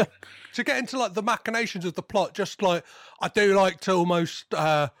 So like to get into like the machinations of the plot, just like I do like to almost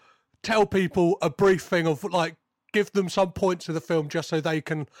tell people a brief thing of like give them some points of the film just so they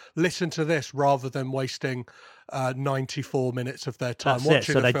can listen to this rather than wasting 94 minutes of their time watching it,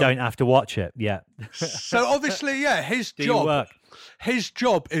 so they film. don't have to watch it. Yeah. So obviously, yeah, his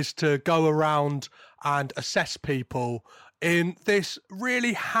job is to go around and assess people in this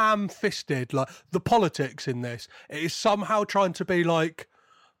really ham-fisted, like the politics in this. It is somehow trying to be like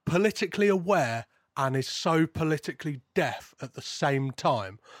politically aware and is so politically deaf at the same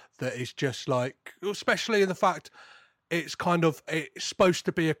time that it's just like, especially in the fact it's supposed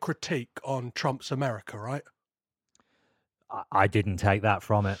to be a critique on Trump's America, right? I didn't take that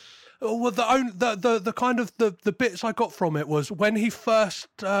from it. Well, the kind of the bits I got from it was when he first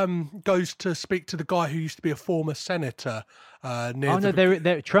goes to speak to the guy who used to be a former senator.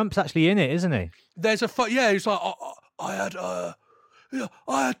 Trump's actually in it, isn't he? There's he's like, I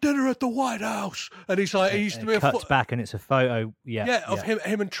had dinner at the White House, and he's like, he used to be cuts back, and it's a photo, of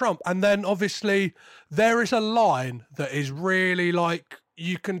him and Trump, and then obviously there is a line that is really like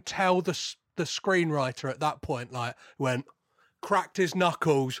you can tell the screenwriter at that point like went, cracked his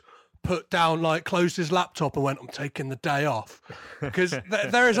knuckles, put down, like closed his laptop, and went, I'm taking the day off, because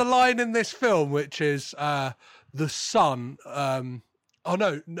there is a line in this film which is the son, the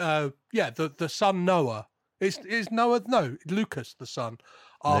son Noah. Is Noah? No, Lucas, the son.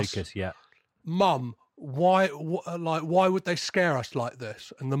 Asks, Lucas, yeah. Mum, why would they scare us like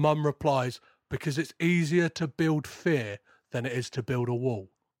this? And the mum replies, because it's easier to build fear than it is to build a wall.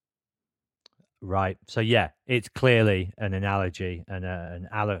 Right. So yeah, it's clearly an analogy and an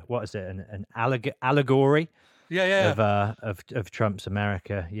allegory. Yeah. Of Trump's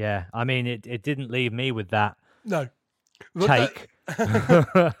America. Yeah. I mean, it didn't leave me with that. No. Take.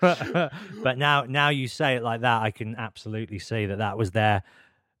 But now you say it like that, I can absolutely see that was their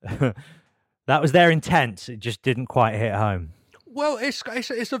that was their intent. It just didn't quite hit home. Well,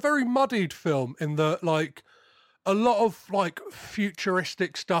 it's a very muddied film in that, like, a lot of like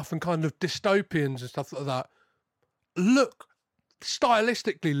futuristic stuff and kind of dystopians and stuff like that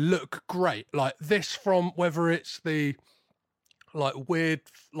stylistically look great. Like this, from whether it's the like weird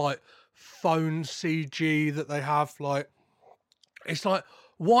like phone CG that they have, like it's like,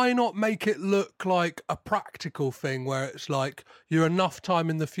 why not make it look like a practical thing where it's like you're enough time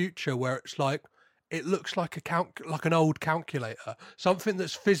in the future where it's like it looks like like an old calculator, something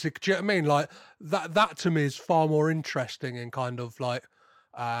that's physical. Do you know what I mean? Like that to me is far more interesting in kind of like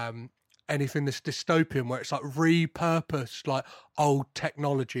anything that's dystopian, where it's like repurposed like old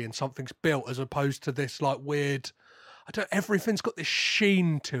technology and something's built, as opposed to this like weird. Everything's got this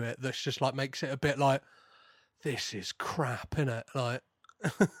sheen to it that's just like makes it a bit like, this is crap, innit? Like,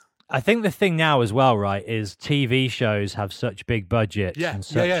 I think the thing now as well, right, is TV shows have such big budgets and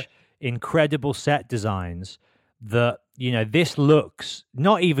such incredible set designs that, you know, this looks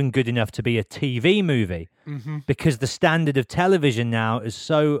not even good enough to be a TV movie, because the standard of television now is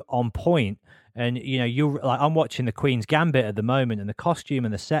so on point. And, you know, I'm watching The Queen's Gambit at the moment, and the costume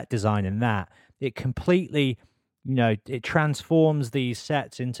and the set design in that, it completely, you know, it transforms these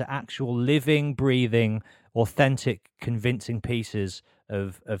sets into actual living, breathing, authentic, convincing pieces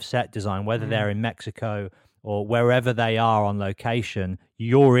of set design, whether they're in Mexico or wherever they are on location.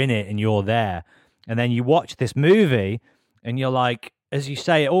 You're in it and you're there. And then you watch this movie and you're like, as you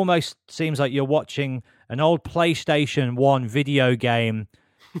say, it almost seems like you're watching an old PlayStation 1 video game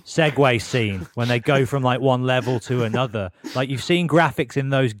segue scene when they go from like one level to another. Like, you've seen graphics in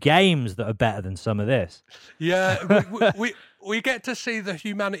those games that are better than some of this. Yeah, we get to see the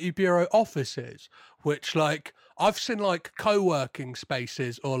Humanity Bureau offices, which, like, I've seen like co-working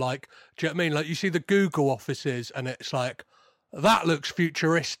spaces, or like, do you know what I mean? Like, you see the Google offices and it's like, that looks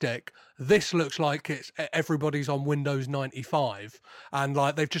futuristic. This looks like everybody's on Windows 95, and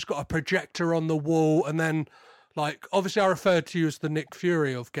like they've just got a projector on the wall. And then, like, obviously I referred to you as the Nick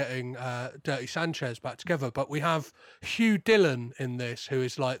Fury of getting Dirty Sanchez back together, but we have Hugh Dillon in this, who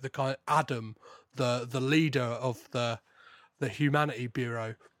is like the kind of Adam, the leader of the Humanity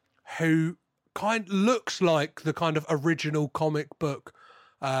Bureau, who kind looks like the kind of original comic book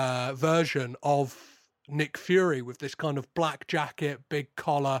version of Nick Fury, with this kind of black jacket, big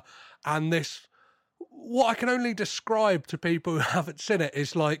collar, and this, what I can only describe to people who haven't seen it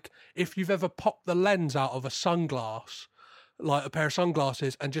is like if you've ever popped the lens out of a sunglass, like a pair of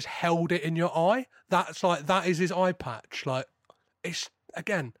sunglasses, and just held it in your eye. That's like, that is his eye patch. Like, it's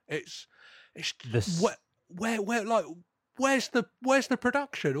this... where like, where's the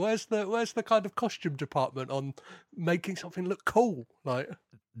production? Where's the kind of costume department on making something look cool? Like,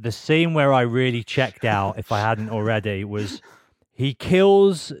 the scene where I really checked out, if I hadn't already, was he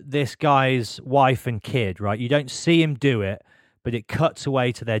kills this guy's wife and kid, right? You don't see him do it, but it cuts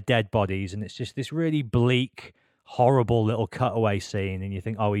away to their dead bodies, and it's just this really bleak, horrible little cutaway scene, and you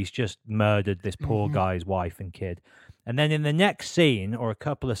think, oh, he's just murdered this poor guy's wife and kid. And then in the next scene, or a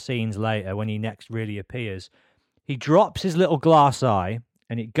couple of scenes later, when he next really appears, he drops his little glass eye,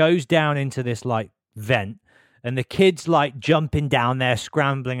 and it goes down into this like vent, and the kid's like jumping down there,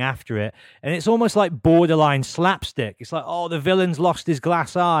 scrambling after it. And it's almost like borderline slapstick. It's like, oh, the villain's lost his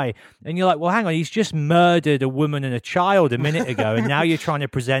glass eye. And you're like, well, hang on, he's just murdered a woman and a child a minute ago. And now you're trying to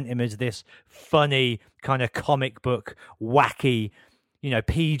present him as this funny kind of comic book, wacky,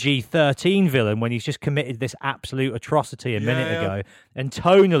 PG-13 villain when he's just committed this absolute atrocity a minute ago. And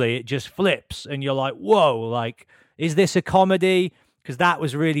tonally, it just flips. And you're like, whoa, like, is this a comedy? Because that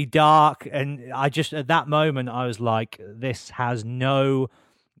was really dark, and I just, at that moment, I was like, this has no,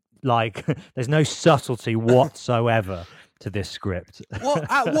 like, there's no subtlety whatsoever to this script.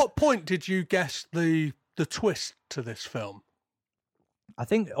 At what point did you guess the twist to this film? I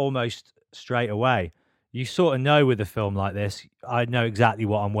think almost straight away. You sort of know with a film like this, I know exactly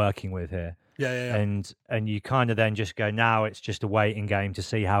what I'm working with here. Yeah. And you kind of then just go, now it's just a waiting game to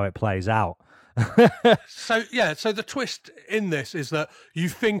see how it plays out. So the twist in this is that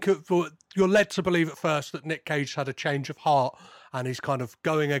you're led to believe at first that Nick Cage had a change of heart and he's kind of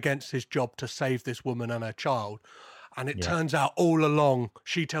going against his job to save this woman and her child, and it turns out all along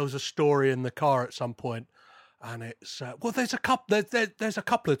she tells a story in the car at some point, and it's there's a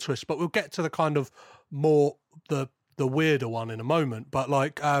couple of twists, but we'll get to the kind of more the weirder one in a moment. But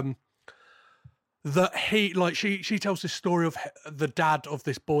like that she tells this story of the dad of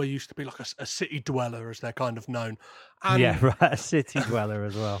this boy used to be like a city dweller, as they're kind of known. And a city dweller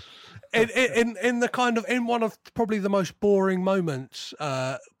as well. In the kind of, in one of probably the most boring moments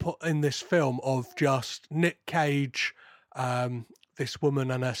put in this film of just Nick Cage, this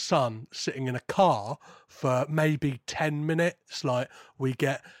woman and her son sitting in a car for maybe 10 minutes. Like, we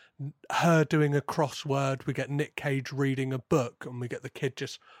get her doing a crossword, we get Nick Cage reading a book, and we get the kid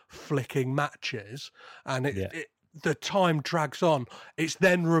just flicking matches, and the time drags on. It's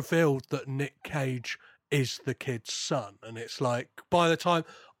then revealed that Nick Cage is the kid's son, and it's like, by the time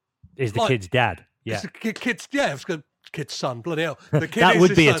is the kid's dad, it's the kid's son, bloody hell, the kid that is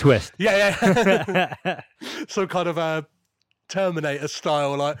would be son. a twist. Some kind of a Terminator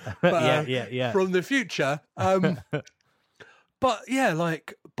style, like from the future. But yeah,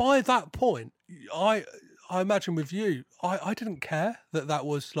 like, by that point, I imagine with you, I didn't care that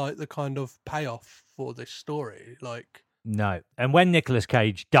was like the kind of payoff for this story. Like, no. And when Nicolas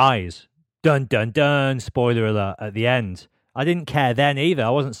Cage dies, dun dun dun, spoiler alert, at the end, I didn't care then either.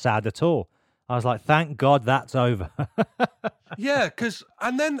 I wasn't sad at all. I was like, thank God that's over. Yeah, because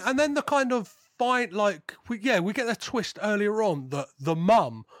and then the kind of fight, like, we get the twist earlier on that the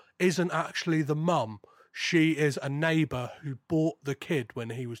mum isn't actually the mum. She is a neighbour who bought the kid when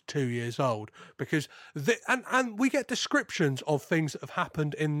he was 2 years old, because and we get descriptions of things that have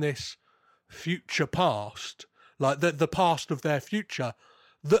happened in this future past, like the past of their future,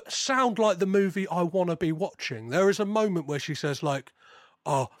 that sound like the movie I want to be watching. There is a moment where she says, like,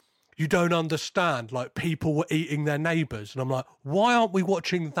 oh, you don't understand, like, people were eating their neighbours. And I'm like, why aren't we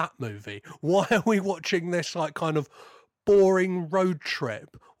watching that movie? Why are we watching this, like, kind of boring road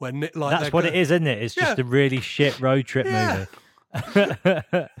trip when, like, that's what it is, isn't it? It's just a really shit road trip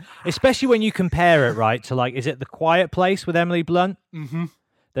movie. Especially when you compare it, right, to, like, is it The Quiet Place with Emily Blunt? Mm-hmm.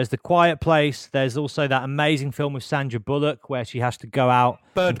 There's The Quiet Place. There's also that amazing film with Sandra Bullock where she has to go out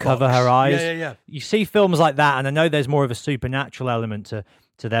and cover her eyes. Yeah. You see films like that, and I know there's more of a supernatural element to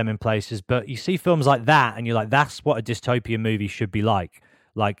them in places, but you see films like that and you're like, that's what a dystopian movie should be like.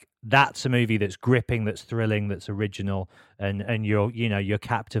 Like, that's a movie that's gripping, that's thrilling, that's original, and you're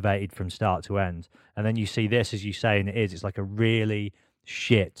captivated from start to end. And then you see this, as you say, and it's like a really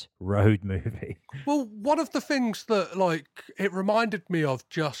shit road movie. Well, one of the things that, like, it reminded me of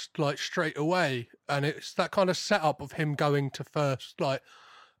just, like, straight away, and it's that kind of setup of him going to first, like,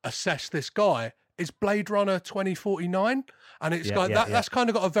 assess this guy, is Blade Runner 2049. And it's that's kind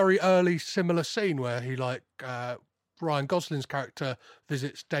of got a very early similar scene where he, like, Ryan Gosling's character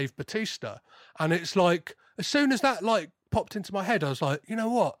visits Dave Bautista, and it's like, as soon as that, like, popped into my head, I was like, you know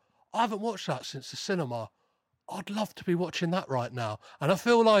what, I haven't watched that since the cinema. I'd love to be watching that right now. And I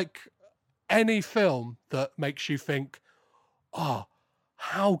feel like any film that makes you think, oh,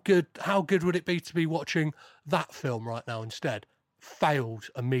 how good would it be to be watching that film right now instead, fails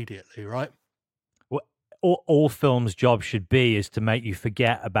immediately, right? All film's job should be is to make you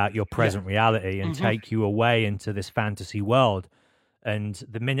forget about your present reality and take you away into this fantasy world. And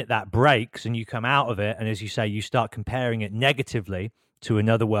the minute that breaks and you come out of it, and as you say, you start comparing it negatively to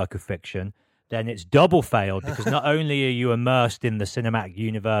another work of fiction, then it's double failed, because not only are you immersed in the cinematic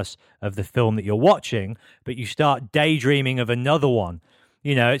universe of the film that you're watching, but you start daydreaming of another one.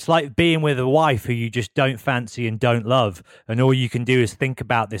 You know, it's like being with a wife who you just don't fancy and don't love, and all you can do is think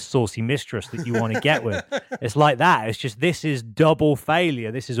about this saucy mistress that you want to get with. It's like that. It's just, this is double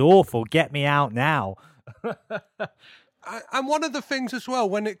failure. This is awful. Get me out now. And one of the things as well,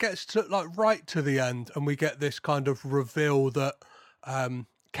 when it gets to like right to the end and we get this kind of reveal that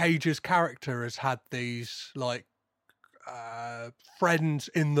Cage's character has had these like friends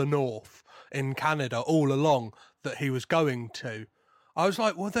in the north, in Canada, all along, that he was going to. I was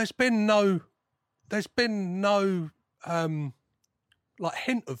like, well, there's been no like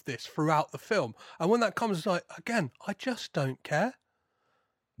hint of this throughout the film. And when that comes, like, again, I just don't care.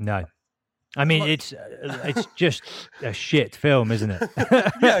 No. I mean, it's just a shit film, isn't it?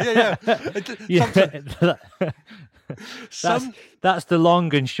 That's the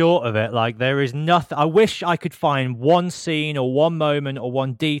long and short of it. Like, there is nothing. I wish I could find one scene or one moment or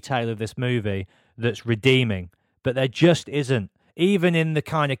one detail of this movie that's redeeming, but there just isn't. Even in the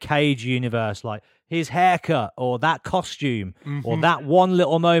kind of Cage universe, like his haircut or that costume or that one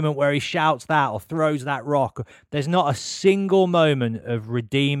little moment where he shouts that or throws that rock, there's not a single moment of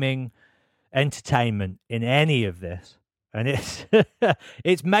redeeming entertainment in any of this. And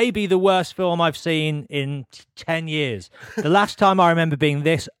it's maybe the worst film I've seen in 10 years. The last time I remember being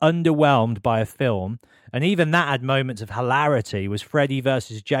this underwhelmed by a film, and even that had moments of hilarity, was Freddy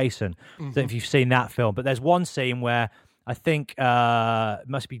versus Jason. I don't know if you've seen that film, but there's one scene where I think it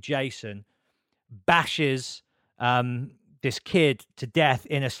must be Jason bashes this kid to death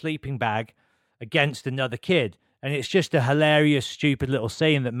in a sleeping bag against another kid. And it's just a hilarious, stupid little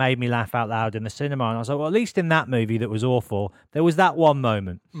scene that made me laugh out loud in the cinema. And I was like, well, at least in that movie that was awful, there was that one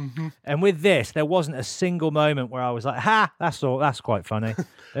moment. And with this, there wasn't a single moment where I was like, ha, that's quite funny.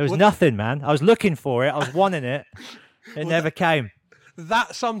 There was nothing, man. I was looking for it. I was wanting it. It never came.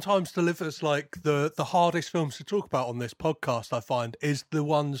 That sometimes delivers like the hardest films to talk about on this podcast, I find, is the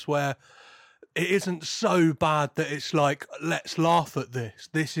ones where it isn't so bad that it's like, let's laugh at this.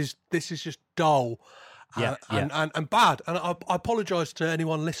 This is just dull. And bad. And I apologise to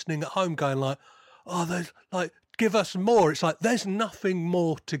anyone listening at home going like, oh, there's like, give us more. It's like, there's nothing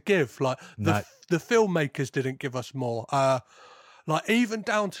more to give. Like the filmmakers didn't give us more. Like even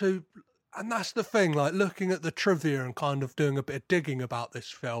down to, and that's the thing, like looking at the trivia and kind of doing a bit of digging about this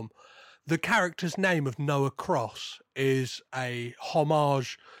film, the character's name of Noah Cross is a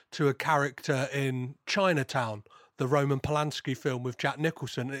homage to a character in Chinatown, the Roman Polanski film with Jack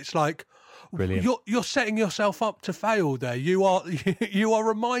Nicholson. And it's like, brilliant. You're setting yourself up to fail there. You are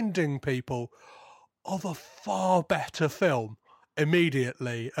reminding people of a far better film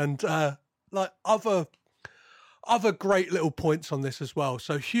immediately, and like other great little points on this as well.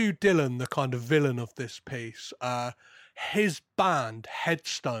 So Hugh Dillon, the kind of villain of this piece, his band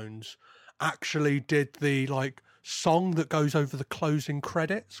Headstones actually did the like song that goes over the closing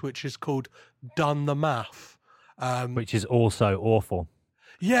credits, which is called "Done the Math," which is also awful.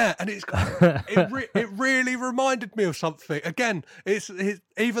 Yeah, and it really reminded me of something. Again, it's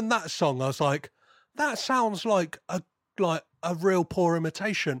even that song. I was like, that sounds like a real poor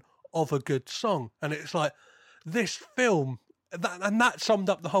imitation of a good song. And it's like this film, that summed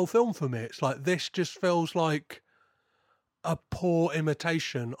up the whole film for me. It's like this just feels like a poor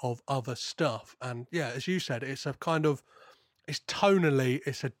imitation of other stuff. And yeah, as you said, it's a kind of, it's tonally,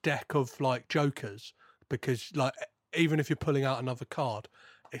 it's a deck of like jokers, because like even if you're pulling out another card,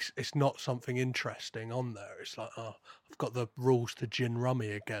 it's not something interesting on there. It's like, oh, I've got the rules to gin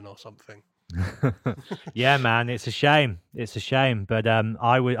rummy again or something. Yeah, man, it's a shame. It's a shame. But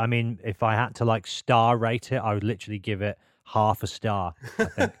I mean, if I had to like star rate it, I would literally give it half a star, I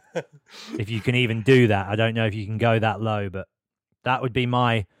think. If you can even do that. I don't know if you can go that low, but that would be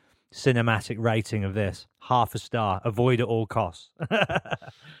my cinematic rating of this. Half a star. Avoid at all costs.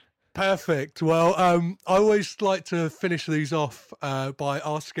 Perfect. Well, I always like to finish these off by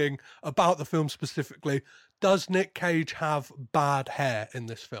asking about the film specifically. Does Nick Cage have bad hair in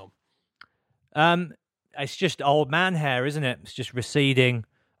this film? It's just old man hair, isn't it? It's just receding,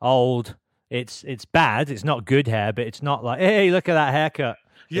 old. It's bad. It's not good hair, but it's not like, hey, look at that haircut.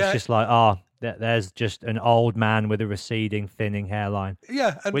 Yeah. It's just like, oh, there's just an old man with a receding, thinning hairline.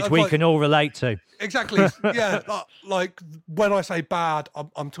 Yeah. Which we can all relate to. Exactly. Yeah. Like when I say bad,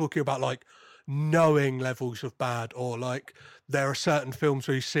 I'm talking about like knowing levels of bad, or like there are certain films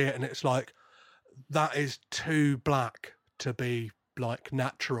where you see it and it's like, that is too black to be like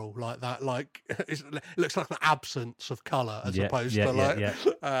natural, like that. Like it looks like the absence of colour as opposed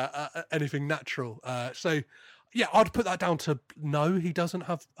to anything natural. So Yeah, I'd put that down to no. He doesn't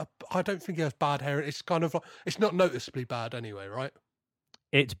have. I don't think he has bad hair. It's kind of like, it's not noticeably bad anyway, right?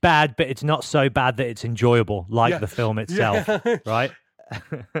 It's bad, but it's not so bad that it's enjoyable, like the film itself, right?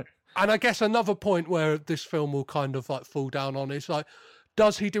 And I guess another point where this film will kind of like fall down on is like,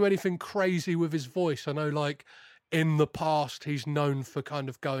 does he do anything crazy with his voice? I know, like in the past, he's known for kind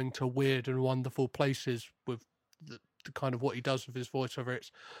of going to weird and wonderful places with the kind of what he does with his voice, whether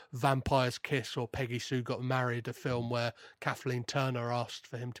it's Vampire's Kiss or Peggy Sue Got Married, a film where Kathleen Turner asked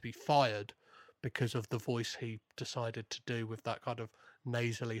for him to be fired because of the voice he decided to do with that kind of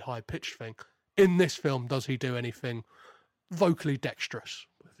nasally high-pitched thing. In this film, does he do anything vocally dexterous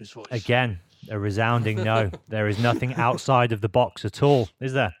with his voice? Again, a resounding no. There is nothing outside of the box at all,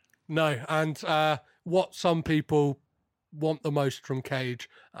 is there? No, and what some people want the most from Cage,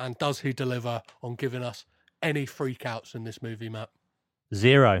 and does he deliver on giving us any freakouts in this movie, Matt?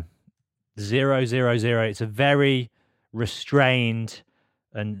 0. 0, 0, 0. It's a very restrained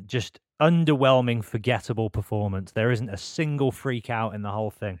and just underwhelming, forgettable performance. There isn't a single freak out in the whole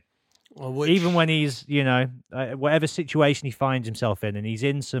thing. Even when he's, you know, whatever situation he finds himself in, and he's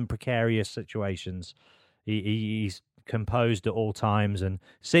in some precarious situations, he's composed at all times and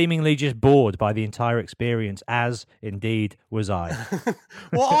seemingly just bored by the entire experience, as indeed was I.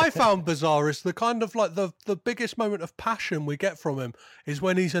 What I found bizarre is the kind of like the biggest moment of passion we get from him is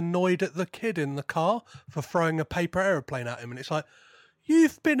when he's annoyed at the kid in the car for throwing a paper aeroplane at him. And it's like,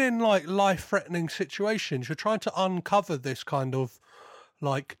 you've been in like life-threatening situations. You're trying to uncover this kind of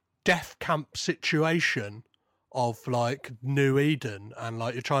like death camp situation of like New Eden, and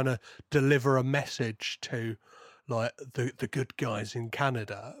like you're trying to deliver a message to like the good guys in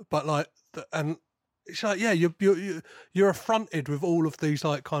Canada, but like and it's like, yeah, you're affronted with all of these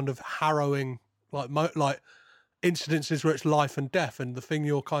like kind of harrowing like incidences where it's life and death, and the thing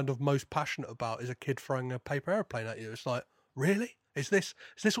you're kind of most passionate about is a kid throwing a paper airplane at you. It's like, really? Is this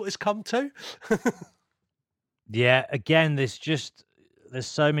what it's come to? Yeah, again, there's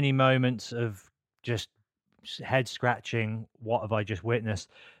so many moments of just head scratching. What have I just witnessed?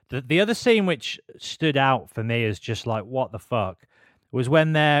 The other scene which stood out for me as just like, what the fuck, was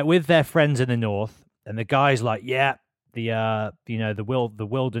when they're with their friends in the north, and the guy's like, yeah, the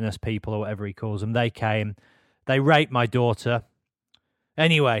wilderness people or whatever he calls them, they came, they raped my daughter.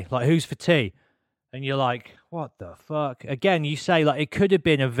 Anyway, like, who's for tea? And you're like, what the fuck? Again, you say like it could have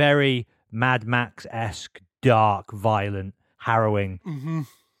been a very Mad Max-esque, dark, violent, harrowing,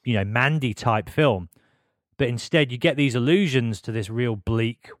 Mandy type film. But instead, you get these allusions to this real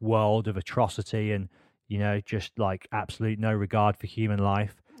bleak world of atrocity and, just like absolute no regard for human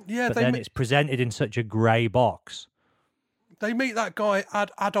life. Yeah, but then it's presented in such a grey box. They meet that guy,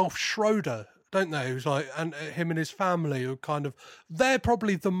 Adolf Schroeder, don't they? Who's like, and him and his family are kind of, they're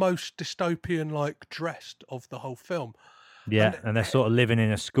probably the most dystopian like dressed of the whole film. Yeah, and they're sort of living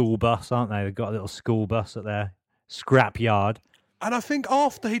in a school bus, aren't they? They've got a little school bus at their scrap yard. And I think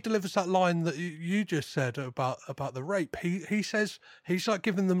after he delivers that line that you just said about the rape, he says, he's like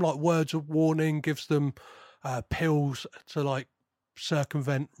giving them like words of warning, gives them pills to like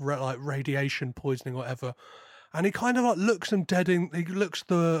circumvent like radiation poisoning or whatever. And he kind of like looks them dead in, he looks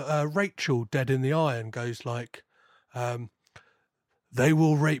the Rachel dead in the eye and goes like, they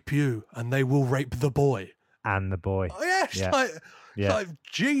will rape you and they will rape the boy. And the boy. Oh, yeah, it's like,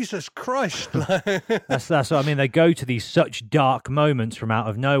 Jesus Christ. That's what I mean. They go to these such dark moments from out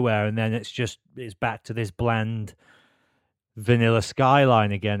of nowhere, and then it's back to this bland vanilla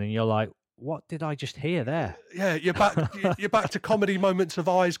skyline again, and you're like, what did I just hear there? Yeah, you're back to comedy moments of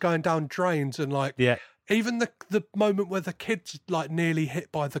eyes going down drains, and like, yeah, even the moment where the kid's like nearly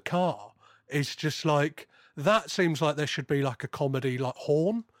hit by the car is just like, that seems like there should be like a comedy like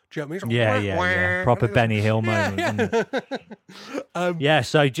horn. Do you know what I mean? Yeah. Proper Benny Hill moment. Yeah.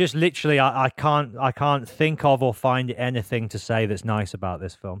 So just literally, I can't think of or find anything to say that's nice about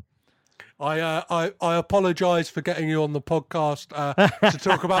this film. I apologise for getting you on the podcast to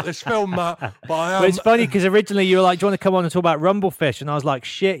talk about this film, Matt. But it's funny because originally you were like, do you want to come on and talk about Rumblefish? And I was like,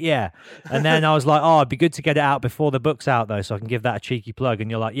 shit, yeah. And then I was like, it'd be good to get it out before the book's out, though, so I can give that a cheeky plug.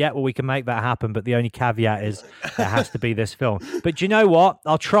 And you're like, yeah, well, we can make that happen. But the only caveat is it has to be this film. But do you know what?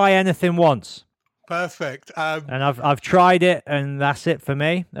 I'll try anything once. Perfect. And I've tried it, and that's it for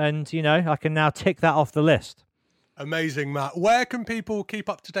me. And, I can now tick that off the list. Amazing, Matt. Where can people keep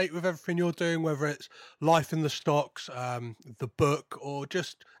up to date with everything you're doing, whether it's Life in the Stocks, the book, or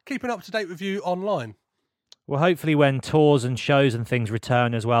just keeping up to date with you online? Well, hopefully when tours and shows and things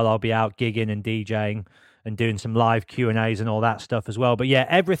return as well, I'll be out gigging and DJing and doing some live Q&As and all that stuff as well. But yeah,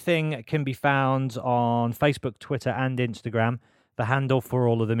 everything can be found on Facebook, Twitter and Instagram The handle for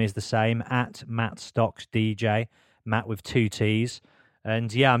all of them is the same, at Matt Stocks DJ, Matt with 2 T's.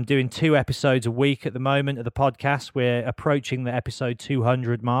 And yeah, I'm doing 2 episodes a week at the moment of the podcast. We're approaching the episode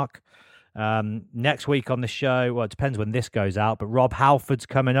 200 mark. Next week on the show, well, it depends when this goes out, but Rob Halford's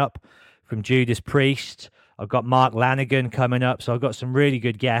coming up from Judas Priest. I've got Mark Lanigan coming up, so I've got some really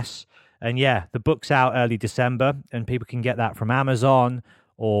good guests. And yeah, the book's out early December, and people can get that from Amazon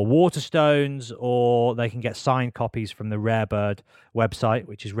or Waterstones, or they can get signed copies from the Rarebird website,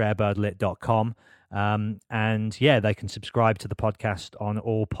 which is rarebirdlit.com. And yeah, they can subscribe to the podcast on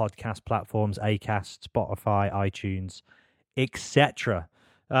all podcast platforms, Acast, Spotify, iTunes, etc.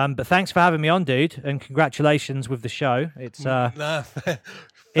 But thanks for having me on, dude, and congratulations with the show. It's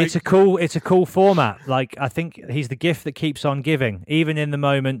it's a cool format. Like, I think he's the gift that keeps on giving, even in the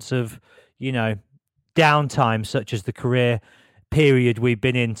moments of, you know, downtime such as the career period we've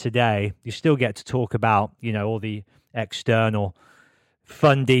been in today. You still get to talk about, you know, all the external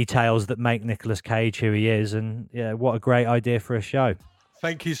fun details that make Nicolas Cage who he is, and yeah, what a great idea for a show.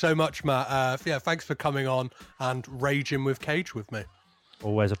 Thank you so much, Matt. Yeah, thanks for coming on and raging with Cage with me.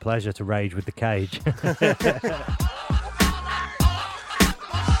 Always a pleasure to rage with the Cage.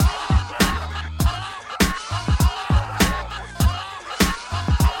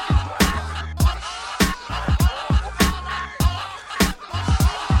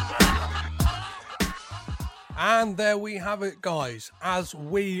 And there we have it, guys. As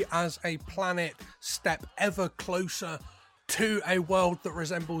we, as a planet, step ever closer to a world that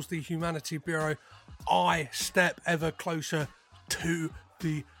resembles the Humanity Bureau, I step ever closer to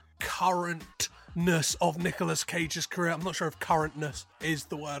the currentness of Nicolas Cage's career. I'm not sure if currentness is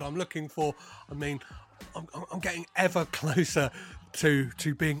the word I'm looking for. I mean, I'm getting ever closer to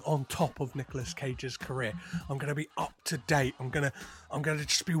being on top of Nicolas Cage's career. I'm going to be up to date. I'm going to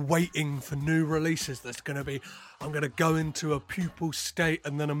just be waiting for new releases. I'm going to go into a pupal state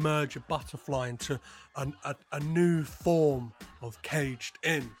and then emerge a butterfly into a new form of Caged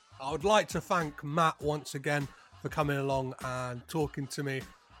In. I would like to thank Matt once again for coming along and talking to me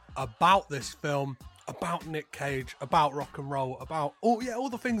about this film, about Nick Cage, about rock and roll, about all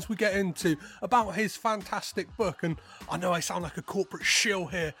the things we get into, about his fantastic book. And I know I sound like a corporate shill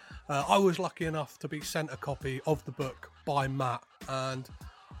here. I was lucky enough to be sent a copy of the book by Matt, and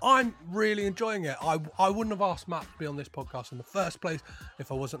I'm really enjoying it. I wouldn't have asked Matt to be on this podcast in the first place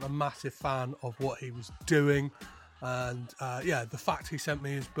if I wasn't a massive fan of what he was doing. And yeah, the fact he sent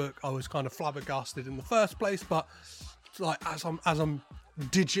me his book, I was kind of flabbergasted in the first place. But like as I'm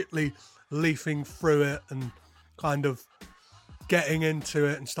digitally leafing through it and kind of getting into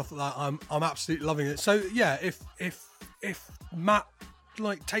it and stuff like that, I'm absolutely loving it. So yeah, if Matt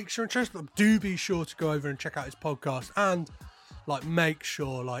like takes your interest, do be sure to go over and check out his podcast, and like make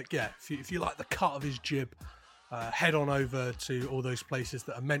sure, like, yeah, if you like the cut of his jib, head on over to all those places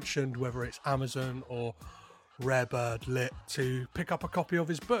that are mentioned, whether it's Amazon or Rarebird Lit, to pick up a copy of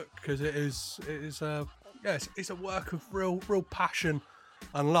his book, because it's a work of real passion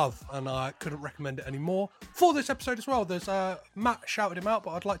and love, and I couldn't recommend it any more. For this episode as well, there's Matt shouted him out,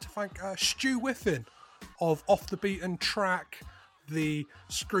 but I'd like to thank Stu Whiffin of Off the Beaten Track, the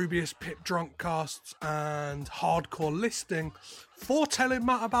Scroobius Pip Drunk Casts, and Hardcore Listing, for telling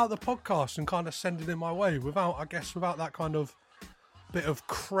Matt about the podcast and kind of sending him my way. Without that kind of bit of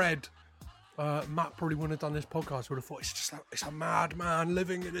cred, Matt probably wouldn't have done this podcast. Would have thought it's a madman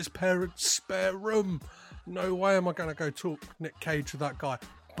living in his parents' spare room. No way am I going to go talk Nick Cage with that guy.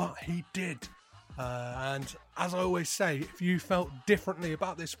 But he did. And as I always say, if you felt differently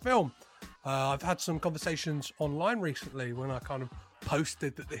about this film, I've had some conversations online recently when I kind of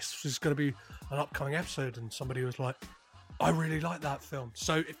posted that this was going to be an upcoming episode, and somebody was like, I really like that film.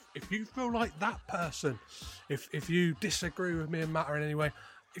 So if you feel like that person, if you disagree with me and Matt in any way,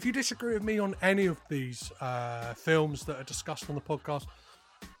 if you disagree with me on any of these films that are discussed on the podcast,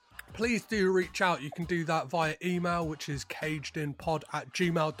 please do reach out. You can do that via email, which is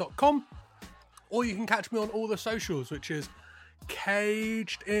cagedinpod@gmail.com, or you can catch me on all the socials, which is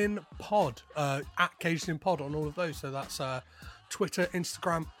cagedinpod, at cagedinpod on all of those. So that's Twitter,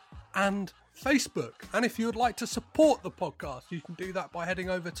 Instagram, and Facebook. And if you would like to support the podcast, you can do that by heading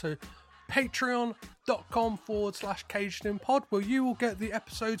over to patreon.com/cagedinpod, where you will get the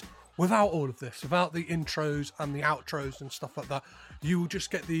episodes without all of this, without the intros and the outros and stuff like that. You will just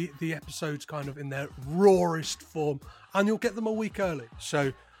get the episodes kind of in their rawest form, and you'll get them a week early.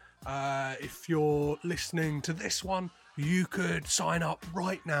 So if you're listening to this one, you could sign up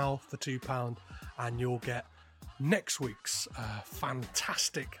right now for £2 and you'll get next week's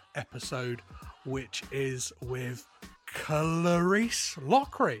fantastic episode, which is with Clarice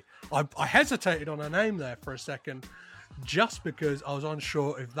Lockery. I hesitated on her name there for a second. just because I was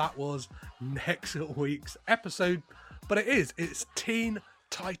unsure if that was next week's episode, but it is. It's Teen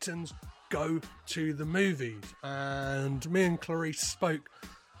Titans Go to the Movies, and me and Clarice spoke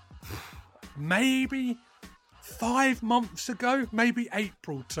maybe 5 months ago, maybe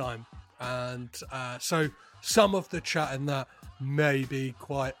April time, and so some of the chat in that may be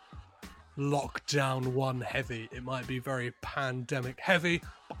quite lockdown one heavy. It might be very pandemic heavy,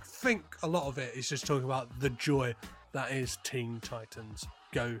 but I think a lot of it is just talking about the joy that is Teen Titans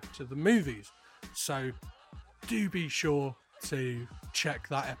Go to the Movies. So do be sure to check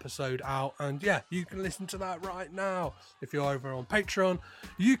that episode out, and yeah, you can listen to that right now if you're over on Patreon.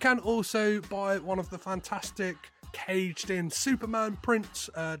 You can also buy one of the fantastic Caged In Superman prints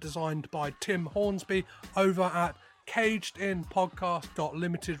designed by Tim Hornsby over at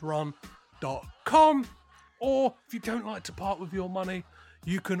cagedinpodcast.limitedrun.com, or if you don't like to part with your money,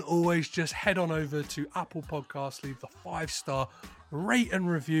 you can always just head on over to Apple Podcasts, leave the 5-star rate and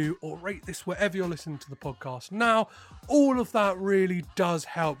review, or rate this wherever you're listening to the podcast now. All of that really does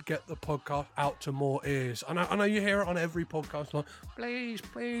help get the podcast out to more ears. I know you hear it on every podcast, like, please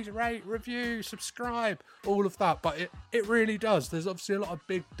rate, review, subscribe, all of that, but it really does. There's obviously a lot of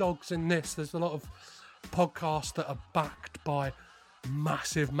big dogs in this. There's a lot of podcasts that are backed by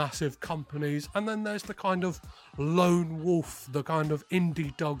massive companies, and then there's the kind of lone wolf, the kind of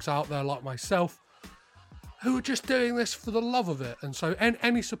indie dogs out there like myself, who are just doing this for the love of it. And so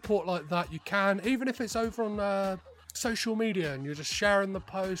any support like that you can, even if it's over on social media and you're just sharing the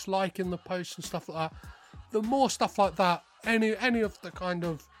post, liking the post and stuff like that, the more stuff like that, any of the kind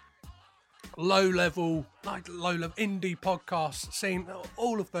of low level indie podcasts scene,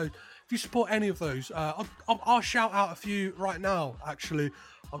 all of those, if you support any of those, I'll shout out a few right now. Actually,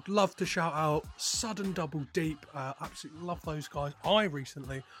 I'd love to shout out Sudden Double Deep. Absolutely love those guys. I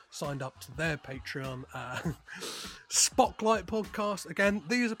recently signed up to their Patreon. Spotlight podcast. Again,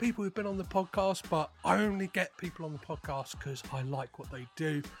 these are people who've been on the podcast, but I only get people on the podcast because I like what they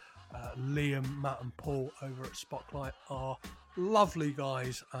do. Liam, Matt and Paul over at Spotlight are lovely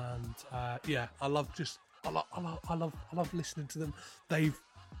guys, and yeah, I love listening to them. They've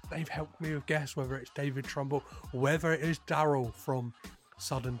helped me with guests, whether it's David Trumbull, whether it is Daryl from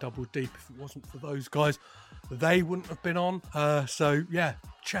Sudden Double Deep. If it wasn't for those guys, they wouldn't have been on. So yeah,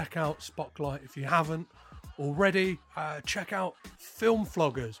 check out Spotlight if you haven't already. Check out Film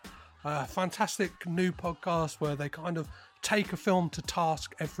Floggers, fantastic new podcast where they kind of take a film to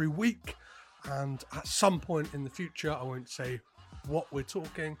task every week, and at some point in the future, I won't say what we're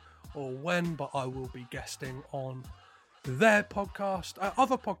talking or when, but I will be guesting on their podcast.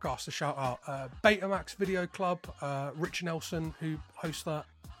 Other podcasts to shout out, Betamax Video Club, Rich Nelson, who hosts that,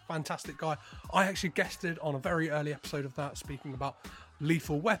 fantastic guy. I actually guested on a very early episode of that, speaking about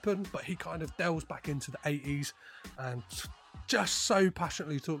Lethal Weapon, but he kind of delves back into the 80s and just so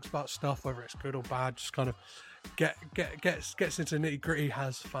passionately talks about stuff, whether it's good or bad, just kind of gets into nitty gritty,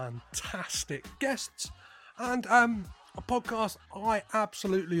 has fantastic guests. And a podcast I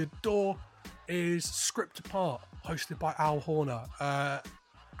absolutely adore is Script Apart, hosted by Al Horner.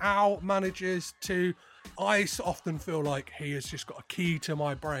 Al manages to, I often feel like he has just got a key to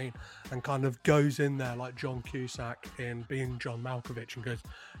my brain and kind of goes in there like John Cusack in Being John Malkovich and goes,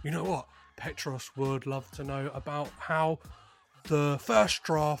 you know what, Petros would love to know about how the first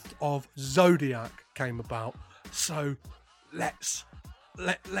draft of Zodiac came about. So let's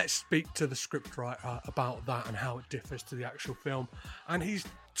speak to the scriptwriter about that and how it differs to the actual film. And he's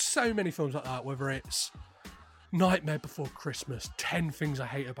so many films like that, whether it's Nightmare Before Christmas, 10 Things I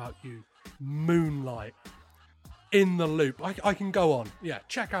Hate About You, Moonlight, In the Loop. I can go on. Yeah,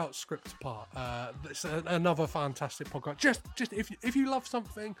 check out Script Apart. It's another fantastic podcast. Just if you love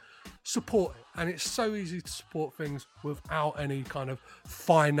something, support it. And it's so easy to support things without any kind of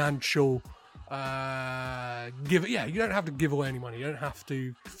financial you don't have to give away any money. You don't have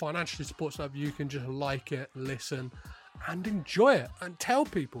to financially support stuff. You can just like it, listen, and enjoy it. And tell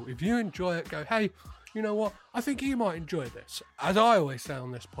people, if you enjoy it, go, hey, you know what? I think you might enjoy this. As I always say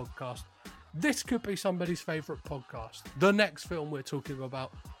on this podcast, this could be somebody's favourite podcast. The next film we're talking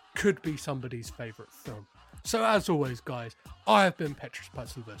about could be somebody's favourite film. So as always, guys, I have been Petros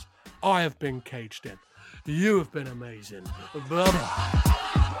Patsilivas. I have been Caged In. You have been amazing. Bye-bye.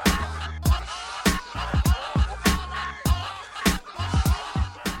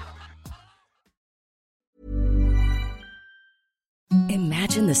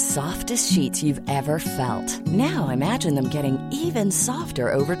 Imagine the softest sheets you've ever felt. Now imagine them getting even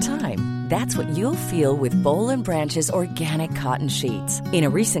softer over time. That's what you'll feel with Boll & Branch's organic cotton sheets. In a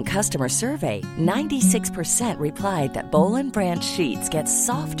recent customer survey, 96% replied that Boll & Branch sheets get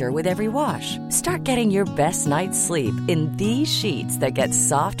softer with every wash. Start getting your best night's sleep in these sheets that get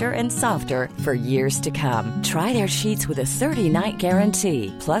softer and softer for years to come. Try their sheets with a 30-night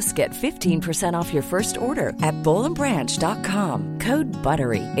guarantee. Plus, get 15% off your first order at bollandbranch.com. Code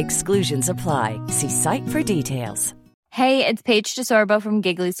BUTTERY. Exclusions apply. See site for details. Hey, it's Paige DeSorbo from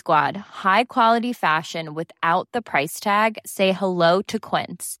Giggly Squad. High quality fashion without the price tag. Say hello to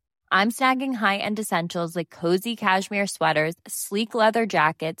Quince. I'm snagging high-end essentials like cozy cashmere sweaters, sleek leather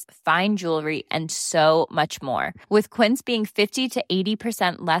jackets, fine jewelry, and so much more. With Quince being 50 to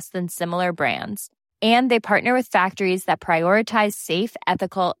 80% less than similar brands. And they partner with factories that prioritize safe,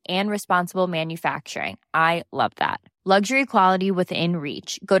 ethical, and responsible manufacturing. I love that. Luxury quality within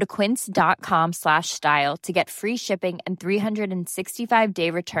reach. Go to quince.com/style to get free shipping and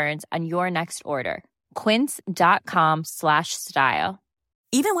 365-day returns on your next order. Quince.com/style.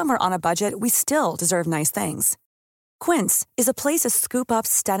 Even when we're on a budget, we still deserve nice things. Quince is a place to scoop up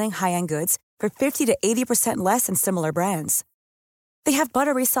stunning high-end goods for 50 to 80% less than similar brands. They have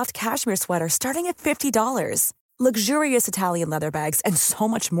buttery soft cashmere sweaters starting at $50, luxurious Italian leather bags, and so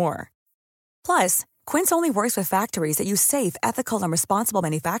much more. Plus, Quince only works with factories that use safe, ethical, and responsible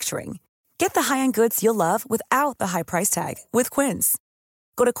manufacturing. Get the high-end goods you'll love without the high price tag with Quince.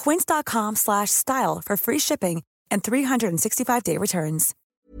 Go to quince.com/style for free shipping and 365-day returns.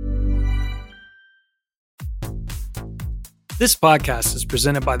 This podcast is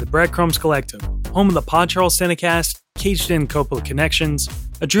presented by the Breadcrumbs Collective, home of the Pod Charles Cinecast, Caged In Coppola Connections,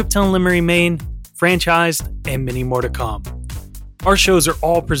 A Driptown Limerick, Maine, Franchised, and many more to come. Our shows are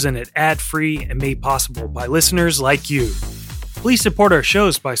all presented ad-free and made possible by listeners like you. Please support our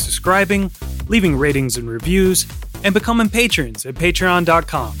shows by subscribing, leaving ratings and reviews, and becoming patrons at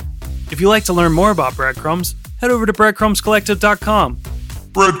patreon.com. If you'd like to learn more about Breadcrumbs, head over to breadcrumbscollective.com.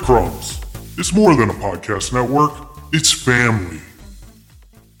 Breadcrumbs. It's more than a podcast network. It's family.